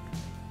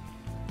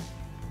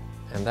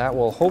 And that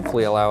will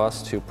hopefully allow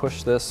us to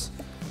push this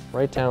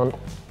right down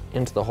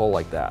into the hole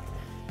like that.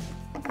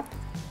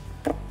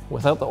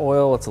 Without the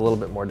oil, it's a little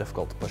bit more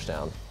difficult to push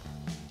down.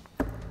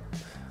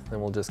 Then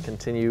we'll just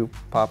continue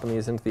popping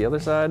these into the other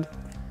side,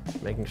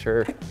 making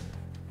sure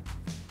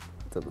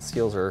that the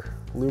seals are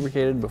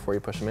lubricated before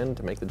you push them in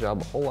to make the job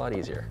a whole lot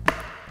easier.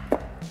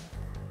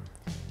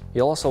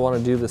 You'll also want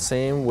to do the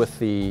same with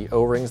the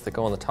O-rings that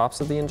go on the tops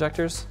of the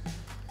injectors.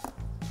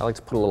 I like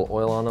to put a little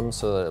oil on them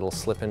so that it'll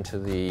slip into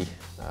the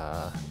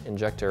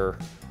injector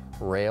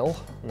rail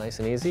nice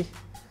and easy.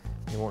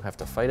 You won't have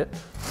to fight it.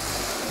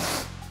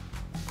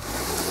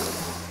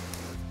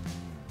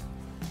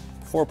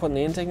 Before putting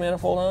the intake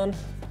manifold on,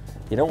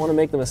 you don't want to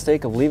make the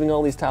mistake of leaving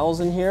all these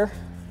towels in here.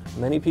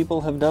 Many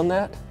people have done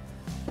that.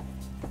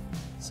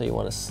 So you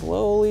want to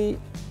slowly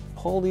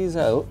pull these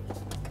out.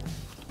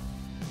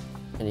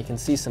 And you can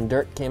see some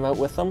dirt came out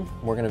with them.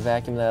 We're going to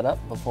vacuum that up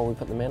before we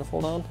put the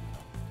manifold on.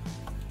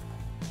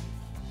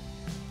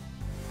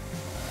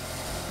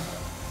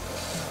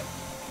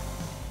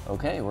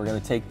 Okay, we're going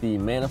to take the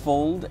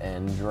manifold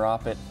and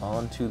drop it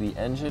onto the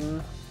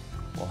engine.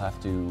 We'll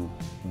have to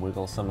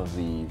wiggle some of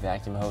the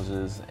vacuum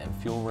hoses and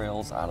fuel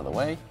rails out of the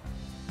way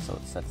so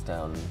it sets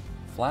down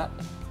flat.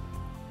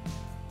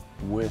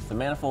 With the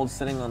manifold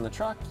sitting on the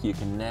truck, you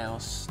can now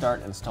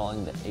start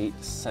installing the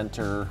 8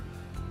 center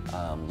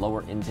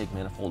lower intake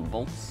manifold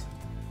bolts.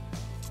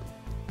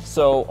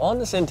 So on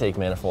this intake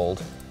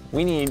manifold,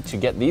 we need to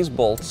get these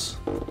bolts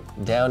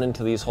down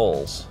into these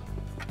holes,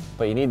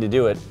 but you need to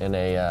do it in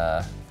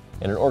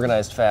an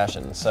organized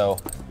fashion. So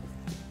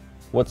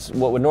what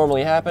would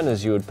normally happen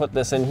is you would put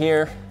this in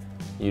here,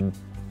 you'd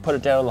put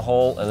it down in the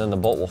hole, and then the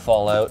bolt will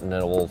fall out and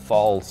it will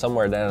fall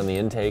somewhere down in the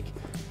intake,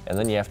 and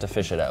then you have to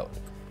fish it out.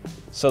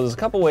 So there's a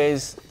couple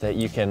ways that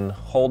you can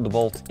hold the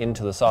bolt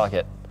into the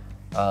socket.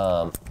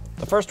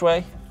 The first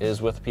way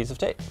is with a piece of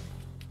tape.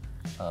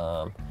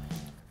 Of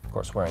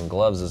course, wearing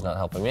gloves is not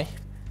helping me,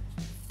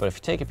 but if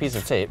you take a piece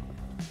of tape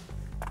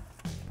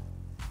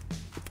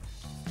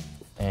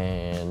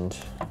and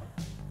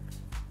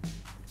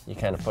you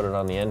kind of put it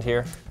on the end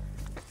here,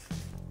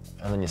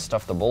 and then you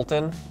stuff the bolt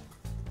in,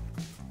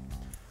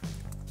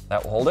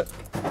 that will hold it.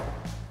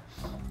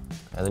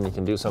 And then you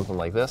can do something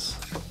like this.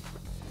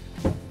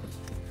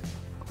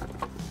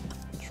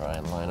 Try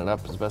and line it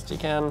up as best you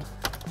can.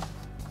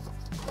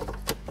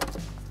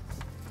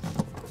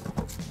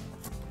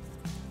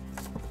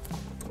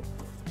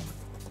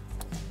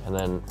 And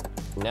then,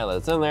 now that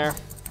it's in there,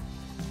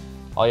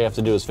 all you have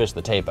to do is fish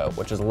the tape out,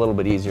 which is a little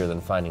bit easier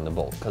than finding the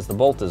bolt, because the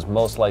bolt is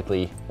most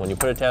likely, when you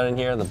put it down in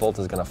here, the bolt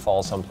is going to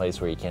fall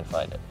someplace where you can't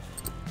find it.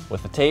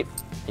 With the tape,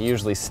 it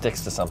usually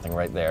sticks to something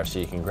right there, so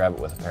you can grab it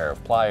with a pair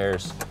of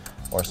pliers,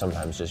 or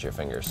sometimes just your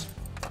fingers.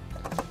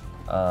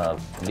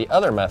 The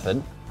other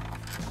method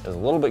is a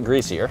little bit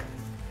greasier,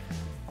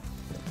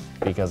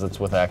 because it's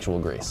with actual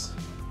grease.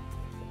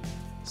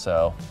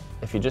 So,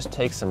 if you just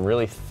take some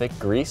really thick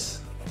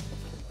grease,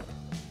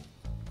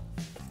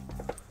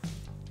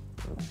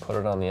 put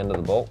it on the end of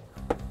the bolt.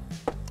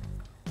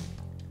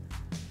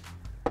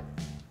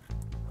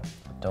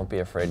 Don't be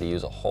afraid to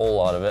use a whole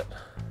lot of it.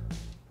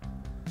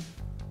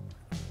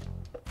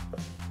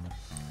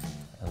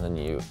 And then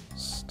you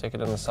stick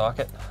it in the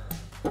socket.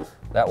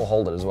 That will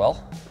hold it as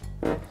well.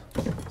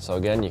 So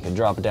again, you can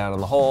drop it down in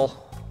the hole,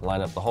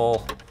 line up the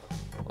hole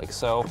like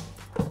so.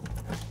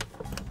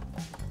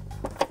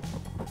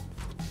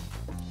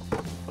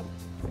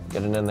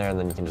 Get it in there, and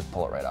then you can just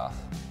pull it right off.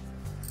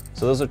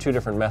 So those are two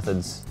different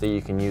methods that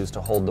you can use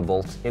to hold the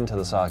bolt into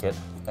the socket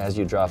as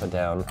you drop it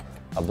down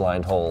a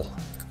blind hole,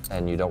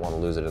 and you don't want to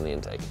lose it in the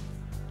intake.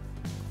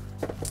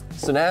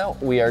 So now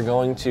we are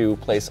going to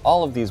place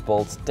all of these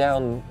bolts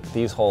down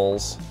these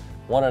holes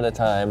one at a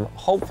time,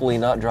 hopefully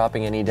not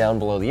dropping any down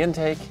below the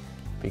intake,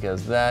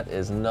 because that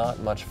is not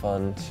much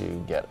fun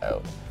to get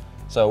out.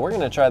 So we're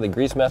going to try the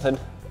grease method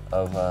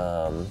of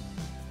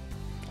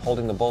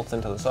holding the bolts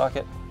into the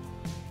socket.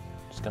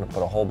 Just going to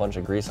put a whole bunch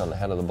of grease on the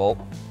head of the bolt,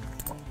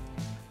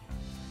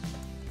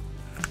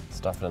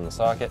 stuff it in the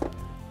socket,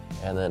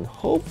 and then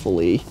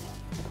hopefully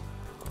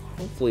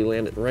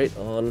land it right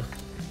on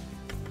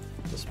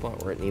the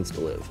spot where it needs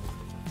to live.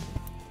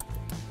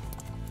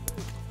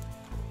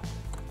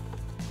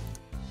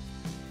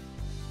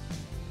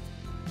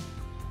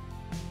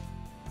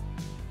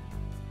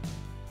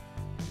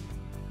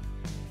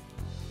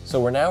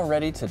 So we're now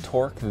ready to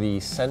torque the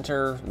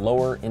center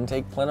lower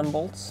intake plenum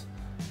bolts,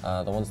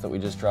 the ones that we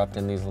just dropped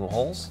in these little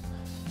holes.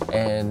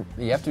 And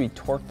you have to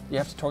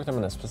torque them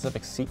in a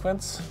specific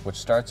sequence, which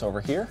starts over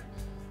here.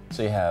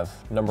 So you have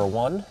number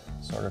 1,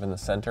 sort of in the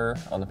center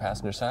on the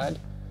passenger side,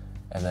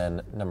 and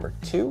then number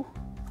 2,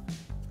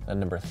 then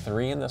number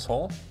 3 in this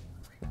hole,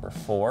 number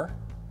 4,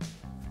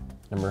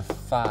 number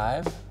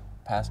 5,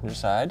 passenger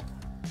side,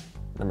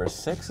 number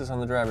 6 is on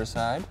the driver's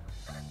side,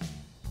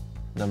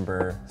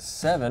 number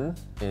 7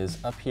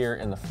 is up here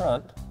in the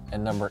front,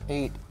 and number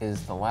 8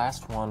 is the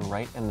last one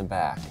right in the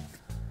back.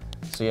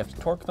 So you have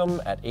to torque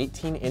them at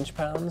 18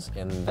 inch-pounds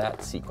in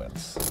that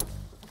sequence.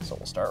 So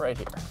we'll start right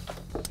here.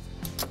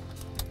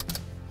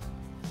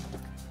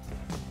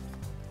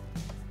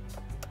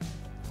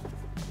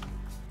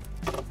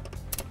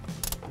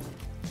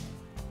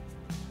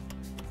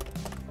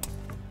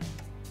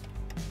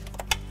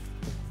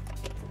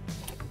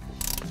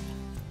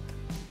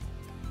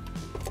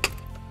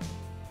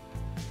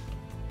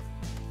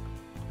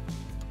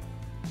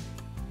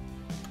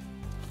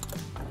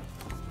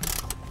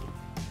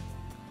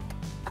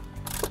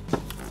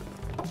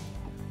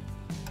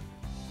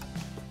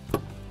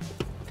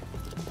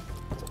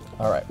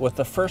 All right, with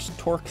the first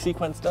torque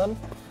sequence done,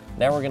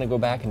 now we're gonna go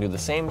back and do the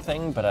same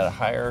thing, but at a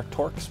higher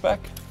torque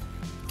spec,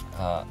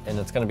 and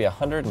it's gonna be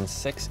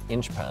 106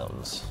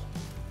 inch-pounds.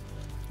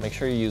 Make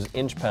sure you use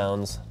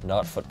inch-pounds,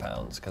 not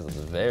foot-pounds, because it's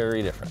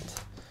very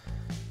different.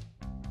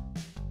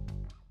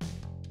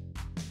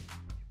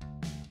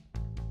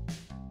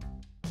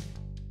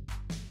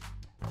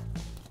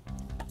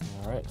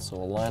 All right, so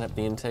we'll line up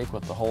the intake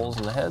with the holes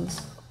in the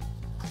heads.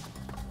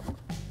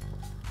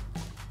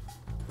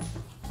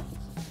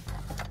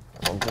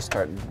 We'll just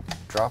start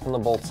dropping the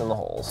bolts in the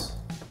holes.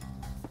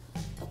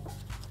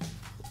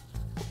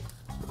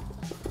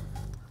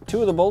 2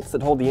 of the bolts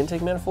that hold the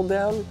intake manifold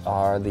down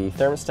are the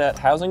thermostat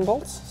housing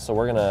bolts. So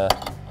we're gonna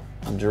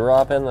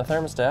drop in the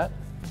thermostat,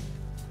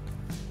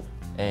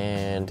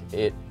 and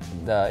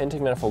the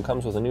intake manifold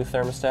comes with a new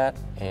thermostat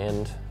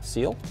and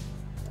seal.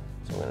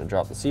 So we're gonna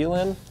drop the seal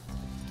in,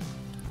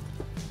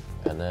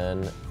 and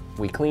then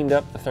we cleaned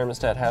up the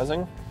thermostat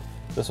housing.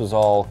 This was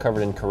all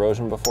covered in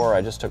corrosion before.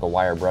 I just took a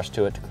wire brush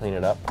to it to clean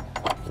it up,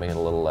 make it a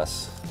little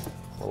less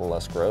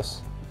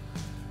gross.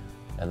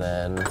 And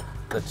then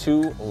the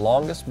 2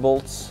 longest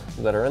bolts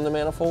that are in the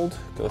manifold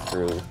go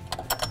through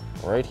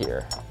right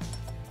here.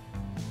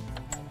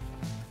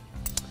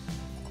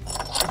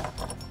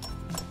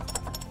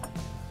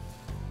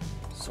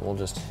 So we'll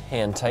just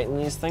hand tighten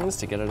these things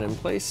to get it in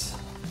place,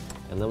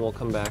 and then we'll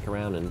come back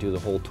around and do the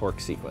whole torque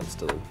sequence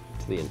to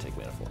the intake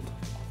manifold.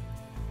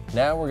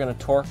 Now we're going to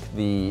torque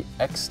the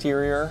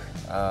exterior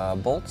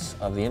bolts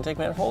of the intake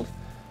manifold.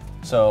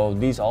 So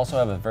these also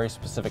have a very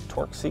specific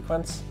torque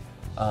sequence.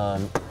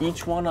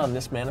 Each one on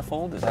this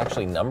manifold is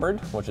actually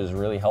numbered, which is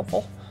really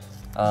helpful.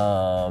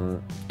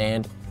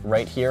 And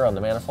right here on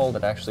the manifold,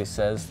 it actually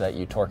says that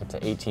you torque it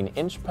to 18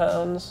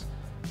 inch-pounds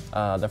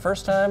the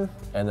first time,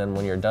 and then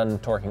when you're done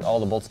torquing all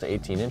the bolts to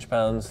 18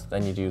 inch-pounds,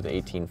 then you do the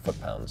 18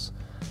 foot-pounds.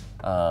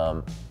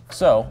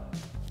 So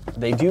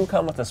they do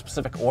come with a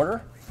specific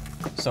order.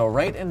 So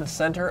right in the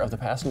center of the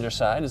passenger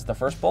side is the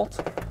first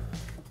bolt.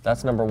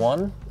 That's number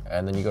 1,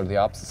 and then you go to the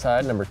opposite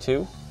side, number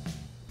 2.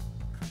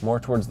 More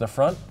towards the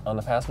front on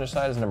the passenger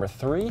side is number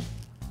 3,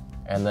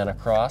 and then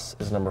across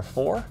is number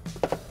 4.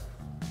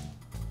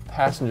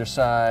 Passenger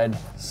side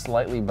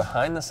slightly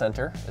behind the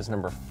center is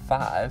number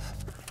 5,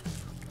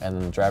 and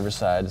then the driver's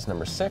side is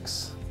number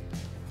 6.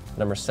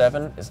 Number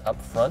 7 is up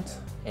front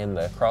in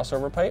the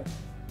crossover pipe.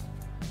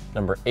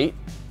 Number 8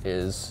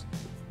 is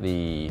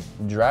the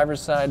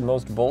driver's side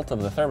most bolt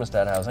of the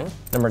thermostat housing.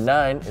 Number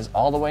 9 is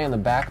all the way in the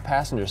back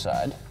passenger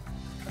side.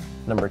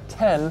 Number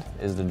 10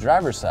 is the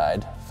driver's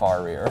side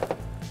far rear.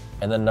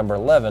 And then number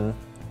 11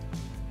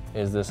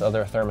 is this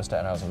other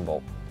thermostat housing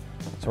bolt.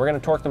 So we're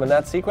going to torque them in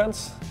that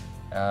sequence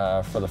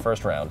for the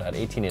first round at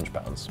 18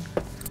 inch-pounds.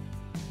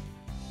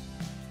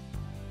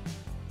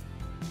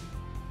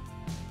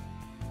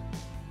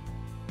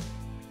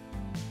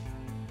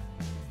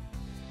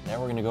 Now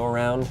we're going to go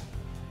around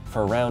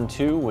for round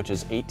 2, which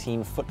is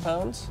 18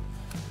 foot-pounds.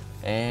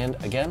 And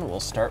again, we'll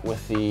start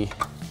with the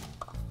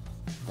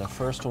the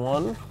first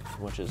one,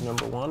 which is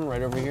number 1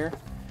 right over here.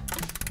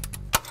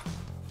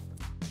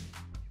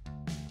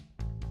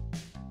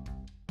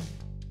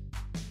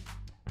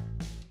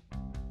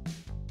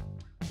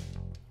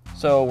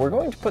 So we're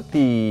going to put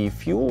the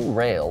fuel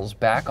rails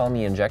back on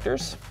the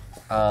injectors,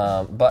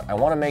 but I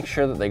want to make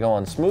sure that they go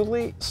on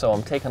smoothly, so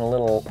I'm taking a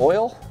little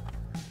oil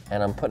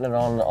and I'm putting it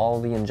on all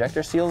the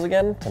injector seals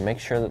again to make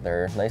sure that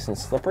they're nice and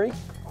slippery.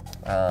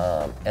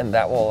 And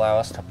that will allow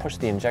us to push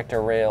the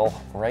injector rail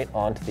right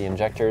onto the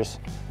injectors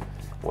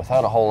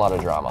without a whole lot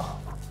of drama.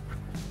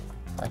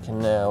 I can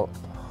now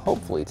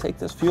hopefully take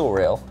this fuel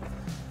rail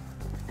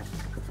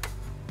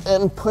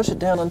and push it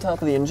down on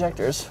top of the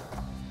injectors.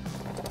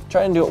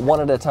 Try and do it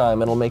one at a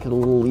time, it'll make it a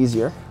little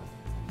easier.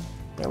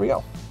 There we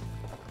go.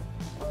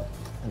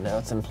 And now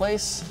it's in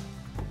place.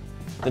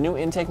 The new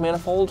intake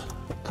manifold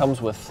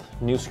comes with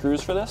new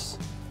screws for this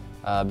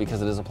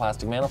because it is a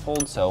plastic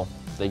manifold, so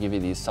they give you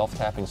these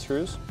self-tapping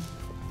screws.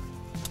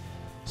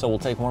 So we'll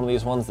take one of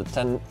these ones that's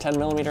 10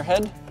 millimeter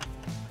head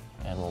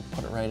and we'll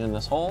put it right in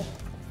this hole.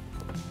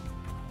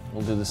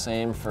 We'll do the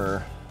same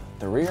for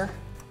the rear,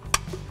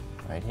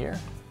 right here.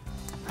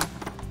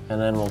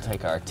 And then we'll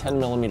take our 10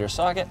 millimeter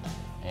socket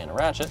and a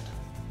ratchet,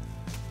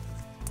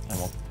 and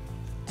we'll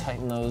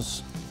tighten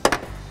those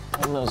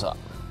up.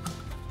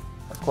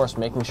 Of course,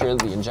 making sure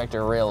that the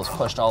injector rail is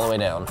pushed all the way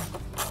down.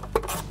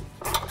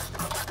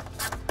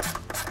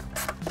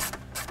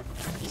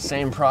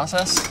 Same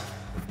process.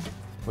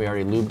 We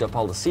already lubed up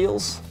all the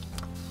seals,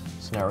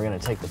 so now we're going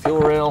to take the fuel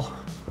rail,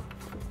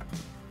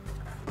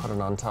 put it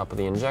on top of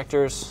the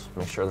injectors,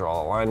 make sure they're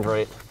all aligned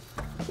right.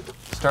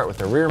 Start with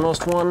the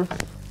rearmost one,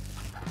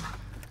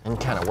 and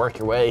kind of work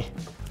your way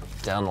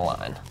down the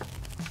line.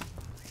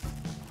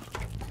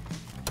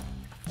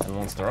 And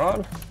once they're on,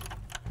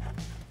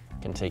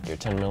 you can take your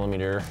 10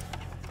 millimeter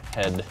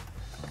head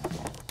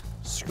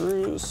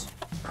screws,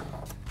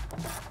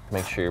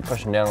 make sure you're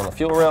pushing down on the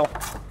fuel rail,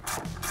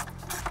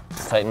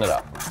 tighten it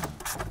up.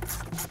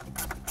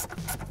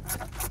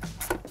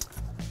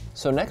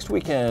 So next we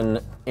can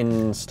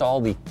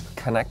install the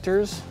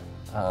connectors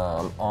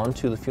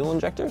onto the fuel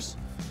injectors.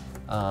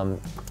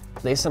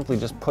 They simply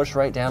just push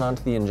right down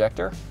onto the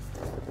injector.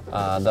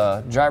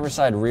 The driver's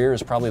side rear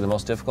is probably the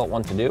most difficult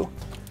one to do.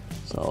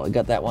 So I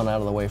got that one out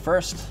of the way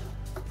first.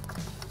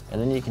 And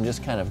then you can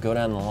just kind of go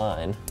down the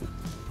line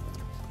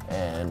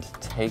and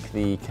take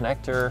the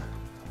connector,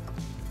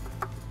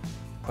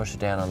 push it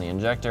down on the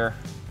injector,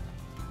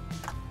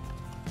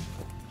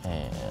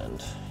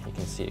 and you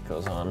can see it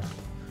goes on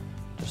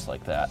just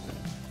like that.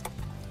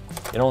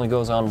 It only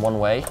goes on one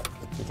way.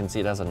 You can see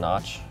it has a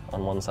notch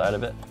on one side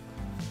of it.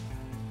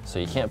 So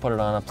you can't put it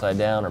on upside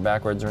down or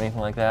backwards or anything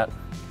like that.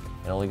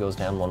 It only goes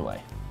down one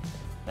way.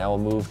 Now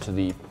we'll move to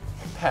the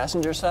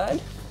passenger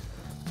side.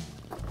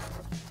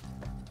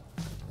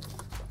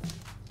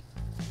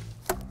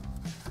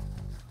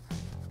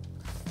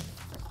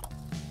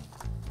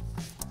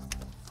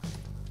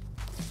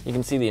 You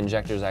can see the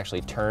injectors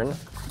actually turn.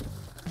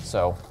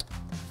 So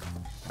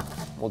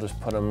we'll just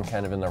put them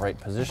kind of in the right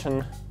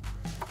position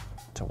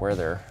to where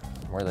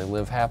they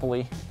live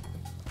happily.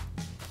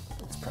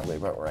 It's probably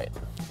about right.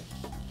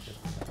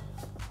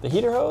 The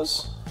heater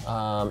hose,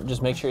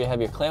 just make sure you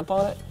have your clamp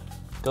on it.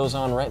 Goes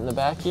on right in the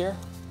back here,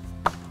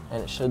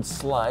 and it should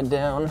slide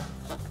down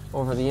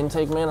over the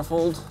intake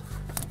manifold.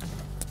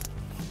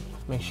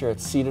 Make sure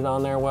it's seated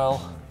on there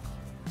well,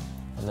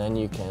 and then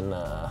you can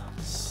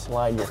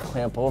slide your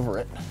clamp over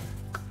it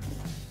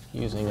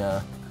using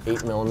a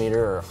 8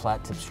 millimeter or a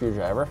flat tip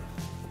screwdriver.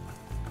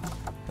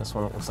 This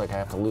one, it looks like I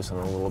have to loosen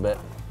it a little bit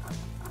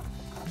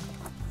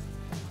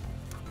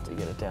to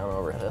get it down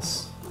over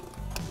this.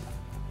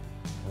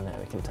 And now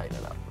we can tighten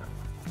it up.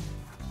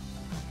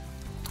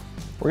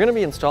 We're going to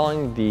be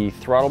installing the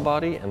throttle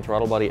body and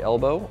throttle body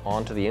elbow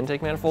onto the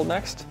intake manifold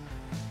next.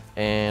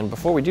 And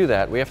before we do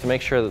that, we have to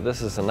make sure that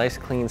this is a nice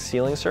clean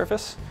sealing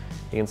surface.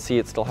 You can see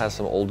it still has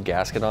some old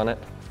gasket on it.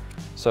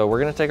 So we're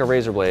going to take a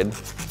razor blade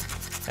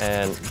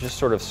and just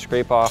sort of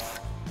scrape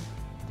off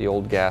the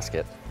old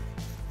gasket.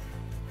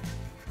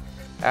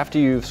 After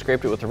you've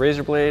scraped it with a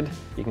razor blade,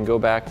 you can go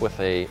back with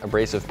an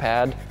abrasive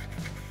pad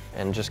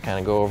and just kind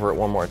of go over it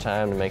one more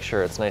time to make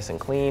sure it's nice and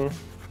clean.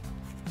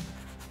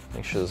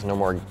 Make sure there's no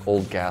more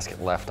old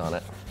gasket left on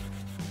it.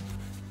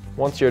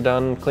 Once you're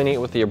done cleaning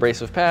it with the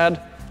abrasive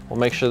pad, we'll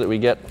make sure that we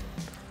get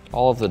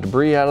all of the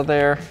debris out of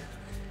there.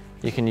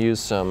 You can use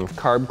some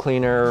carb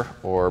cleaner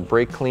or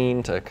brake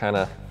clean to kind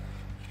of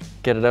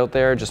get it out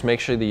there. Just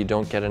make sure that you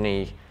don't get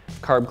any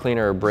carb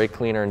cleaner or brake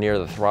cleaner near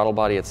the throttle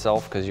body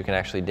itself, because you can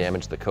actually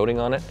damage the coating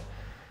on it.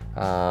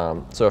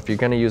 So if you're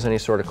going to use any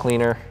sort of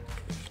cleaner,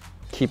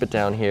 keep it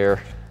down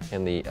here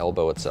in the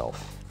elbow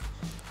itself.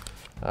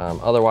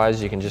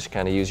 Otherwise, you can just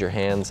kind of use your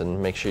hands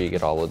and make sure you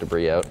get all the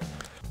debris out.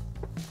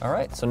 All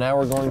right, so now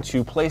we're going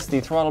to place the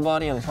throttle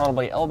body and the throttle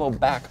body elbow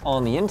back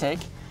on the intake.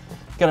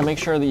 Gotta make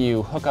sure that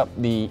you hook up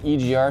the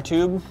EGR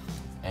tube,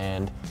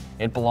 and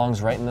it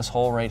belongs right in this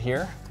hole right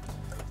here.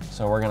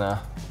 So we're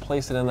gonna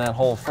place it in that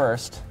hole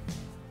first,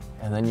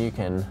 and then you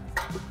can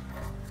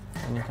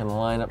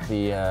line up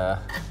the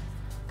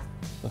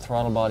the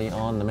throttle body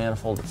on the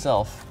manifold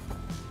itself.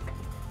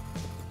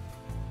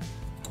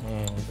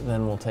 And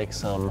then we'll take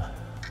some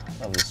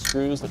of the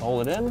screws that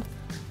hold it in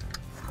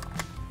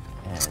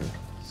and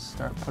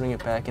start putting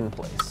it back in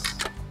place.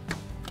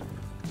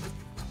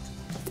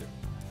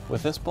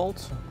 With this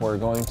bolt, we're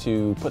going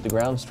to put the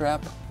ground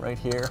strap right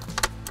here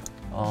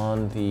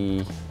on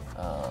the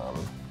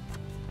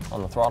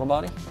throttle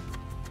body.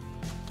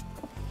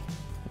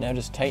 Now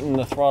just tighten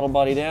the throttle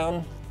body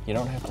down. You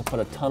don't have to put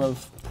a ton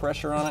of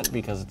pressure on it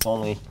because it's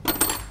only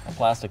a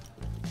plastic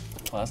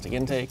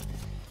intake.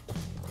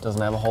 It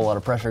doesn't have a whole lot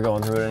of pressure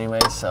going through it anyway,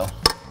 so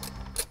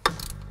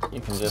you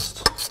can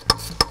just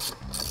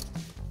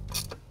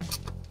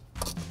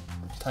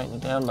tighten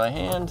it down by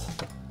hand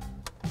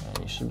and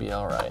you should be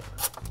all right.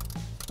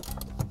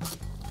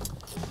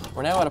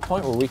 We're now at a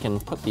point where we can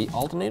put the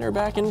alternator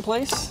back in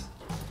place.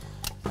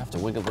 I have to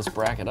wiggle this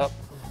bracket up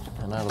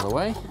and out of the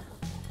way.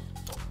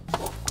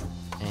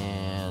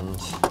 And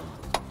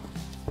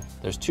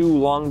there's two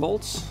long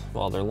bolts.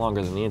 Well, they're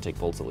longer than the intake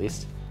bolts at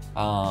least.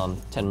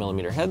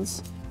 10mm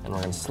heads, and we're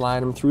going to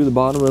slide them through the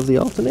bottom of the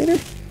alternator.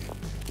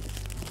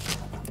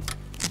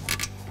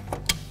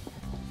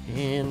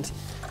 And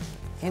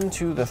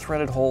into the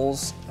threaded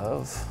holes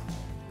of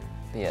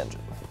the engine.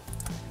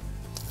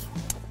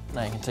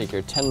 Now you can take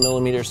your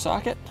 10mm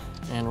socket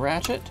and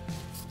ratchet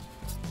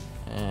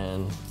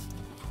and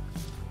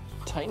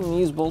tighten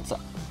these bolts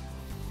up.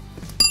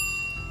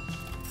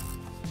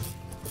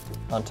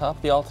 On top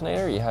of the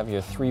alternator, you have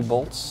your 3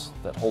 bolts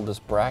that hold this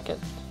bracket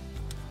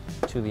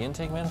to the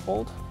intake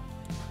manifold.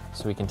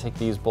 So we can take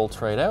these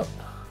bolts right out,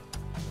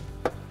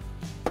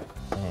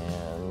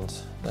 and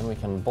then we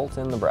can bolt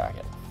in the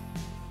bracket.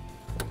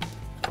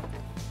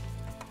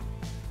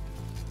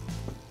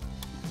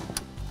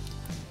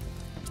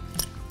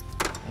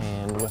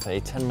 And with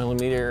a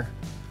 10mm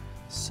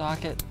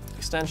socket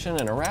extension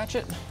and a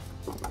ratchet,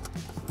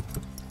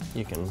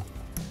 you can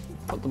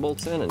put the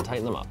bolts in and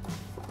tighten them up.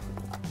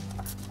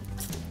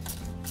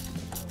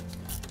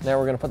 Now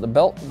we're going to put the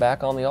belt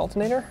back on the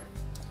alternator.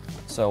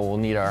 So we'll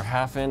need our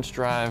 1/2"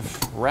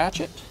 drive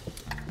ratchet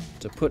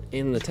to put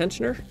in the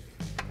tensioner.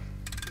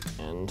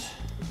 And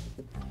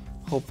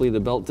hopefully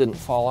the belt didn't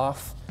fall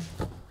off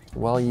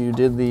while you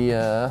did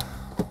the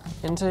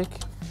intake.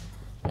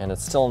 And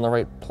it's still in the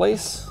right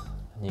place.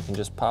 And you can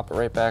just pop it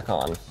right back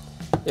on.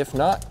 If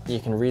not, you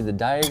can read the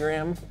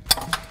diagram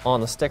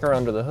on the sticker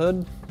under the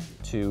hood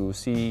to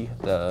see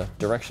the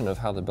direction of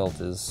how the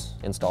belt is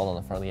installed on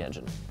the front of the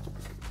engine.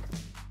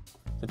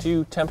 The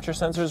 2 temperature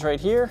sensors right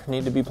here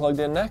need to be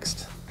plugged in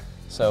next.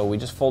 So we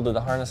just folded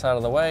the harness out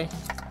of the way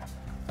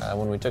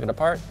when we took it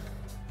apart.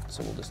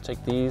 So we'll just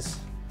take these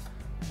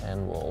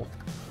and we'll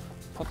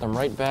put them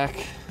right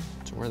back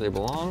to where they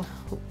belong.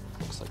 Ooh,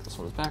 looks like this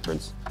one's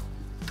backwards.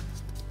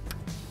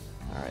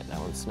 All right, that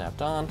one's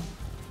snapped on.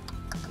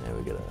 Now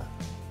we gotta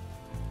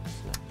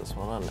snap this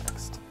one on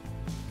next.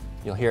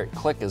 You'll hear it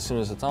click as soon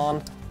as it's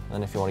on.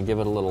 And if you want to give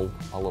it a little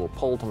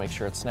pull to make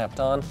sure it's snapped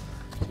on,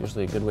 it's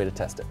usually a good way to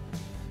test it.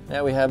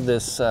 Now we have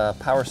this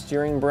power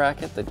steering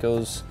bracket that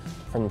goes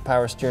from the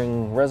power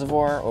steering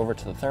reservoir over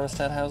to the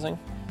thermostat housing.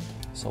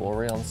 So we'll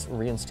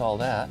reinstall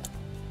that.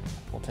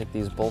 We'll take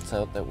these bolts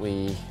out that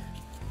we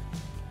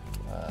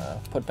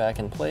put back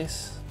in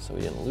place so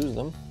we didn't lose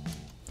them.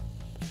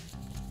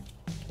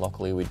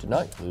 Luckily we did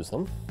not lose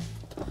them.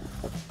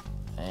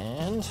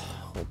 And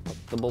we'll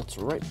put the bolts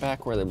right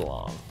back where they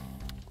belong.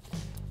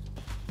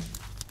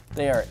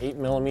 They are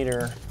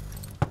 8mm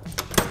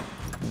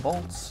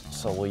bolts,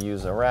 so we'll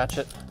use a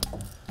ratchet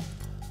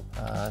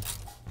to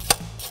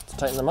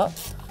tighten them up,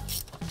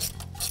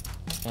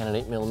 and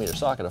an 8mm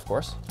socket, of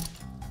course.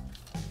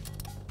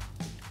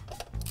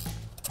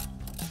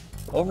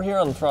 Over here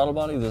on the throttle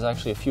body, there's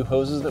actually a few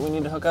hoses that we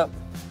need to hook up.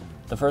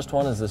 The first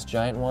one is this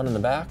giant one in the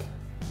back.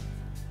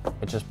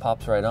 It just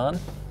pops right on.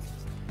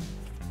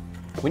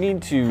 We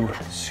need to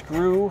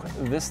screw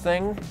this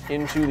thing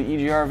into the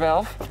EGR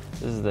valve.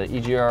 This is the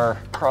EGR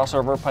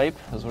crossover pipe,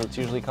 is what it's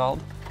usually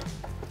called.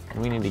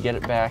 And we need to get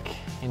it back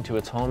into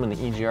its home in the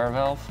EGR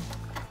valve.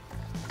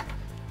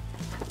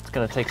 It's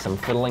going to take some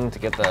fiddling to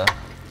get the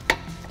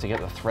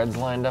threads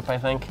lined up, I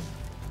think.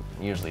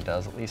 It usually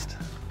does, at least.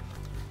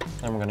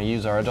 Then we're going to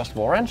use our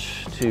adjustable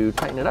wrench to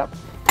tighten it up.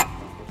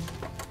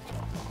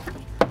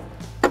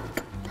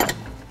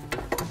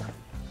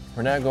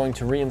 We're now going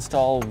to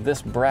reinstall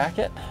this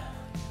bracket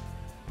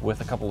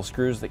with a couple of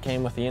screws that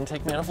came with the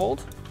intake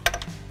manifold.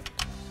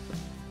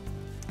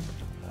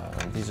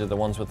 These are the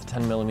ones with the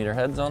 10mm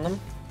heads on them.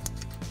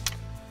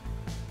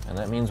 And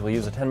that means we'll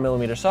use a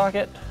 10mm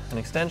socket, an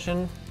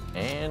extension,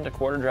 and a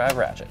 1/4 drive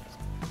ratchet.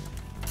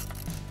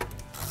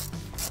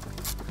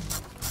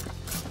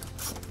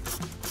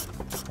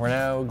 We're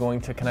now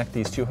going to connect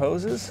these 2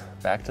 hoses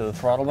back to the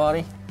throttle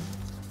body.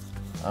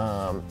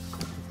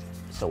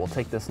 So we'll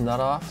take this nut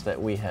off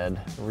that we had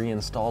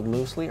reinstalled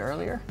loosely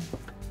earlier.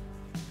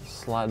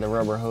 Slide the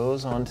rubber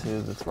hose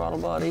onto the throttle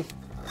body,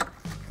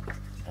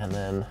 and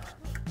then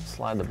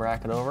slide the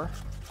bracket over.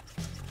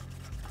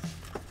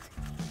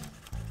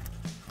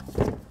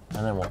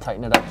 And then we'll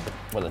tighten it up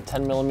with a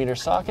 10mm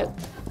socket,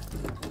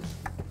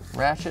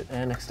 ratchet,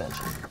 and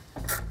extension.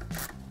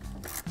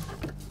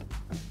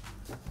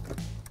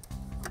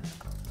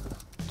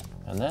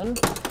 And then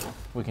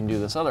we can do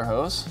this other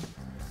hose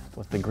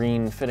with the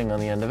green fitting on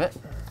the end of it.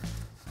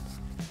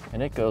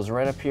 And it goes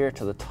right up here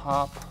to the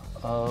top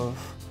of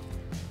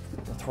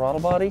the throttle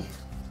body,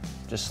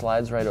 just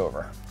slides right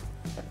over.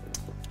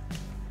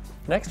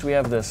 Next, we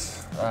have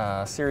this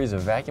series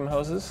of vacuum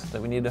hoses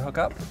that we need to hook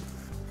up.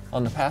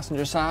 On the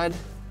passenger side,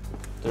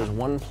 there's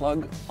one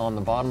plug on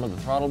the bottom of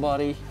the throttle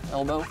body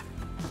elbow.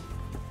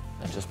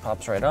 It just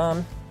pops right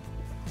on.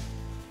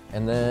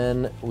 And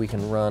then we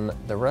can run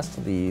the rest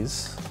of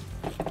these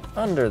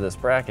under this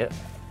bracket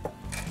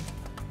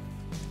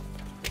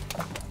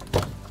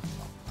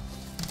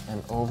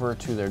and over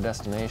to their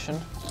destination.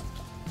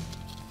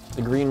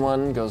 The green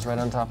one goes right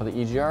on top of the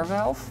EGR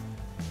valve.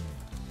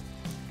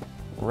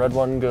 The red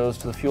one goes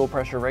to the fuel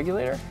pressure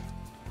regulator,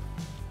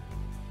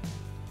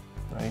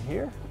 right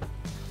here.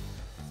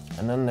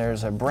 And then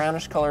there's a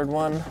brownish colored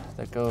one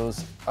that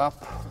goes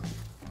up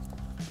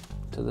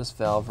to this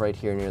valve right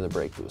here near the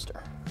brake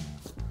booster.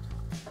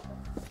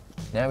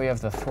 Now we have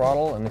the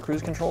throttle and the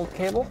cruise control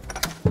cable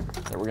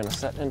that we're gonna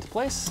set into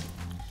place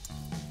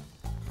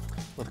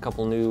with a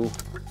couple new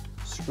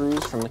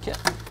screws from the kit.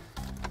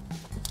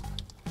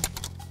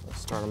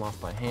 Let's start them off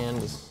by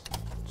hand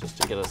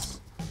just to get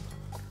us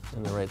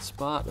in the right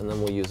spot, and then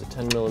we'll use a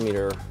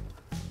 10mm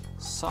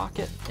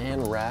socket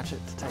and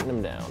ratchet to tighten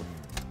them down.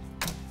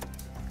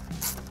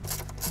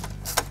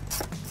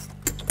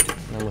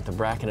 And then with the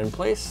bracket in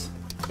place,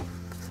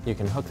 you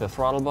can hook the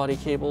throttle body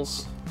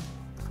cables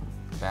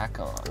back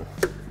on.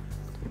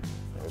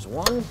 There's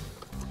one,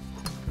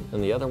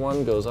 and the other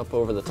one goes up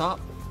over the top,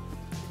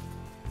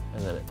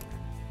 and then it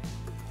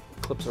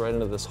clips right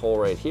into this hole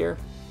right here,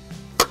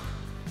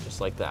 just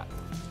like that.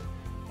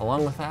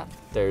 Along with that,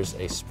 there's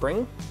a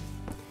spring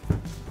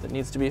that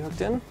needs to be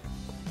hooked in.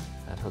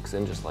 That hooks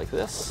in just like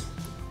this.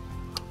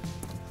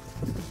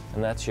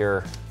 And that's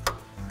your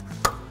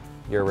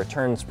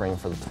return spring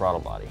for the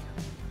throttle body.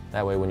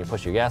 That way when you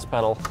push your gas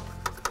pedal,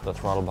 the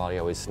throttle body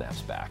always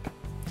snaps back.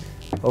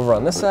 Over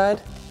on this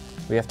side,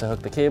 we have to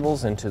hook the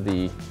cables into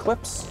the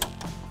clips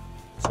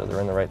so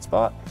they're in the right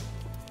spot.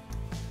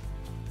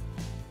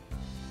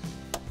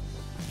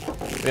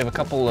 We have a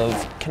couple of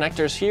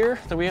connectors here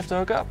that we have to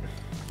hook up.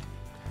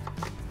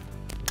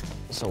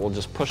 So we'll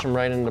just push them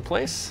right into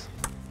place,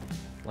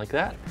 like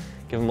that.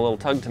 Give them a little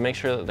tug to make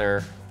sure that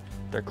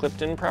they're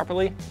clipped in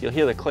properly. You'll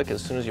hear the click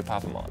as soon as you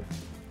pop them on.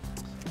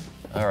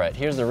 All right,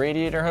 here's the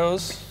radiator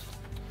hose.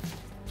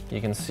 You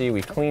can see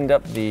we cleaned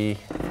up the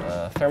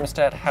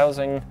thermostat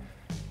housing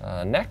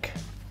neck.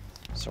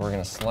 So we're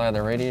gonna slide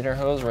the radiator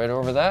hose right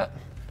over that.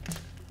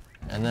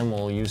 And then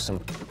we'll use some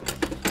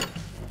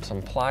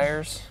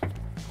pliers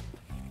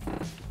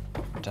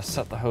to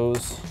set the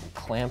hose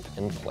clamp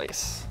in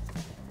place.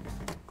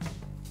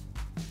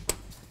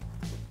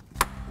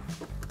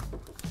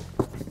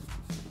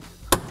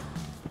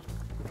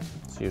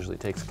 This usually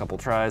takes a couple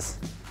tries.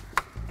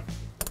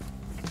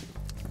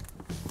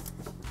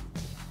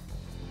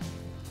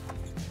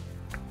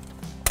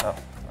 Oh,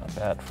 not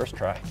bad, first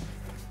try.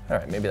 All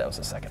right, maybe that was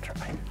the second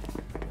try.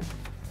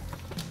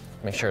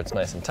 Make sure it's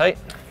nice and tight.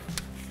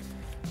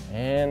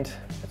 And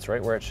it's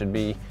right where it should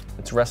be.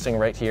 It's resting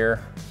right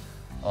here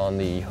on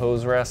the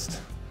hose rest,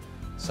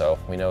 so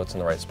we know it's in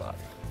the right spot.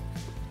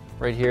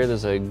 Right here,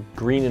 there's a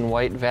green and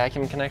white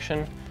vacuum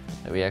connection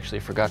that we actually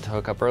forgot to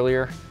hook up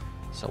earlier,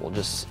 so we'll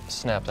just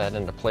snap that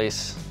into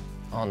place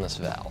on this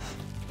valve.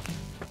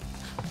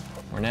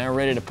 We're now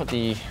ready to put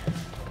the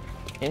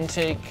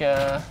intake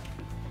air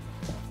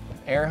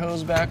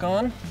hose back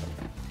on.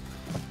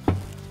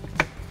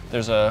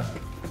 There's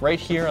right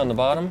here on the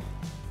bottom,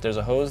 there's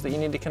a hose that you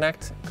need to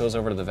connect. It goes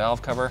over to the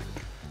valve cover.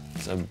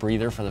 It's a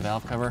breather for the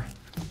valve cover.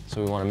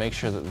 So we want to make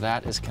sure that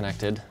that is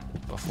connected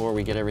before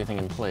we get everything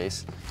in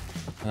place.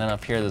 And then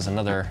up here there's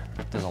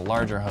a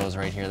larger hose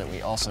right here that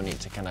we also need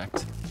to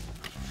connect.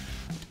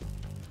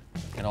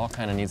 It all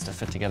kind of needs to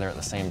fit together at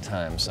the same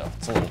time, so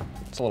it's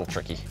a little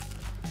tricky.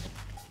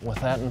 With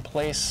that in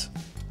place,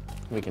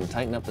 we can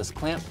tighten up this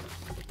clamp.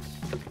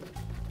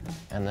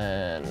 And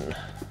then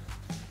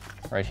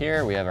right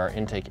here we have our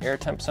intake air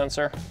temp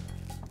sensor.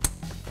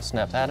 We'll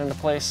snap that into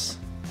place.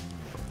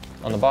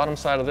 On the bottom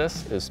side of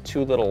this is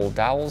two little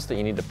dowels that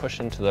you need to push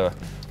into the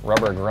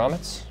rubber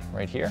grommets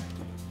right here.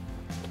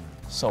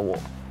 So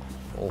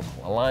we'll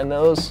align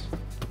those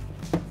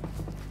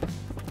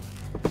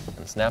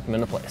and snap them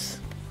into place.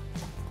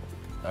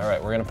 All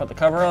right, we're gonna put the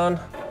cover on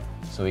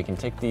so we can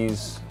take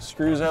these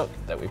screws out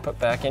that we put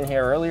back in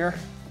here earlier.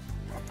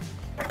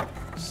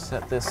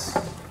 Set this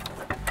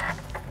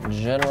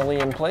generally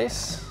in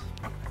place.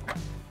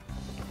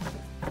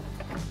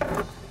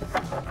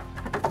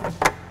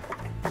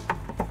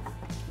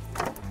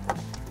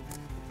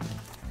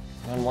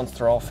 And once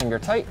they're all finger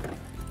tight,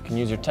 you can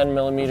use your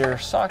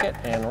 10mm socket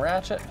and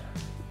ratchet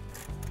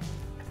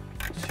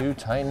to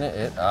tighten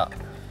it up.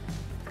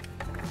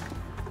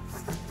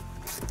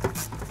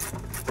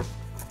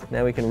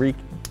 Now we can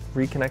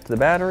reconnect the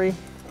battery.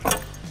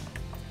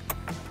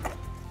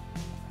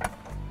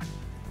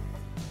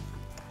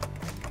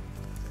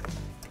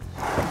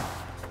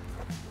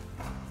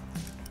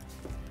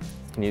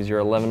 You can use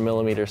your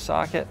 11mm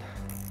socket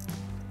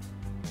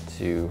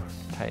to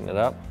tighten it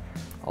up,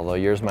 although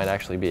yours might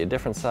actually be a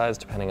different size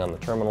depending on the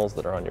terminals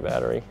that are on your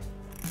battery.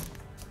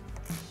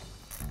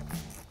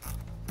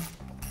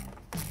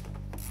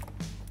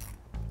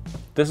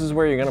 This is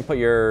where you're going to put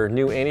your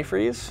new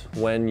antifreeze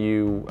when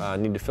you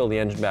need to fill the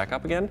engine back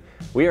up again.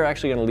 We are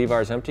actually going to leave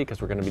ours empty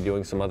because we're going to be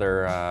doing some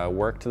other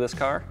work to this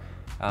car.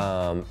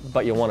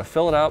 But you'll want to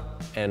fill it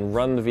up and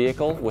run the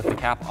vehicle with the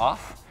cap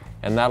off,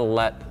 and that'll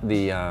let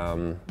the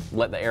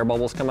air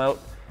bubbles come out.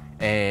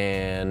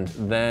 And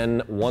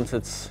then once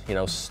it's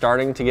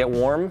starting to get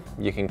warm,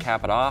 you can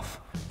cap it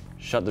off,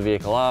 shut the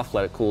vehicle off,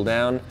 let it cool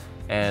down,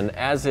 and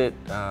as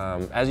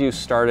you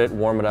start it,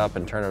 warm it up,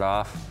 and turn it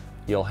off,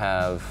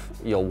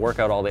 you'll work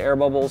out all the air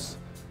bubbles,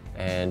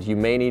 and you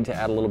may need to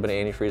add a little bit of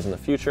antifreeze in the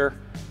future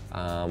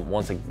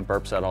once it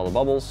burps out all the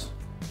bubbles.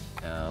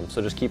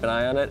 So just keep an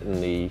eye on it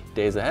in the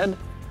days ahead,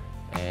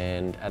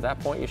 and at that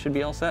point you should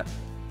be all set.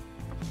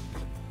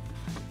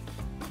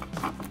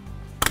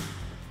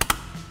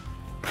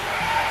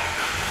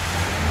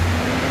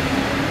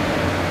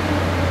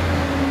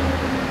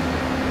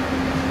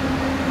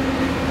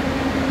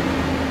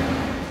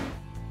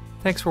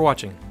 Thanks for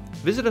watching.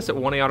 Visit us at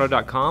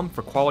oneauto.com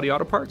for quality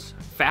auto parts,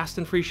 fast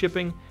and free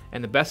shipping,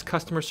 and the best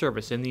customer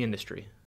service in the industry.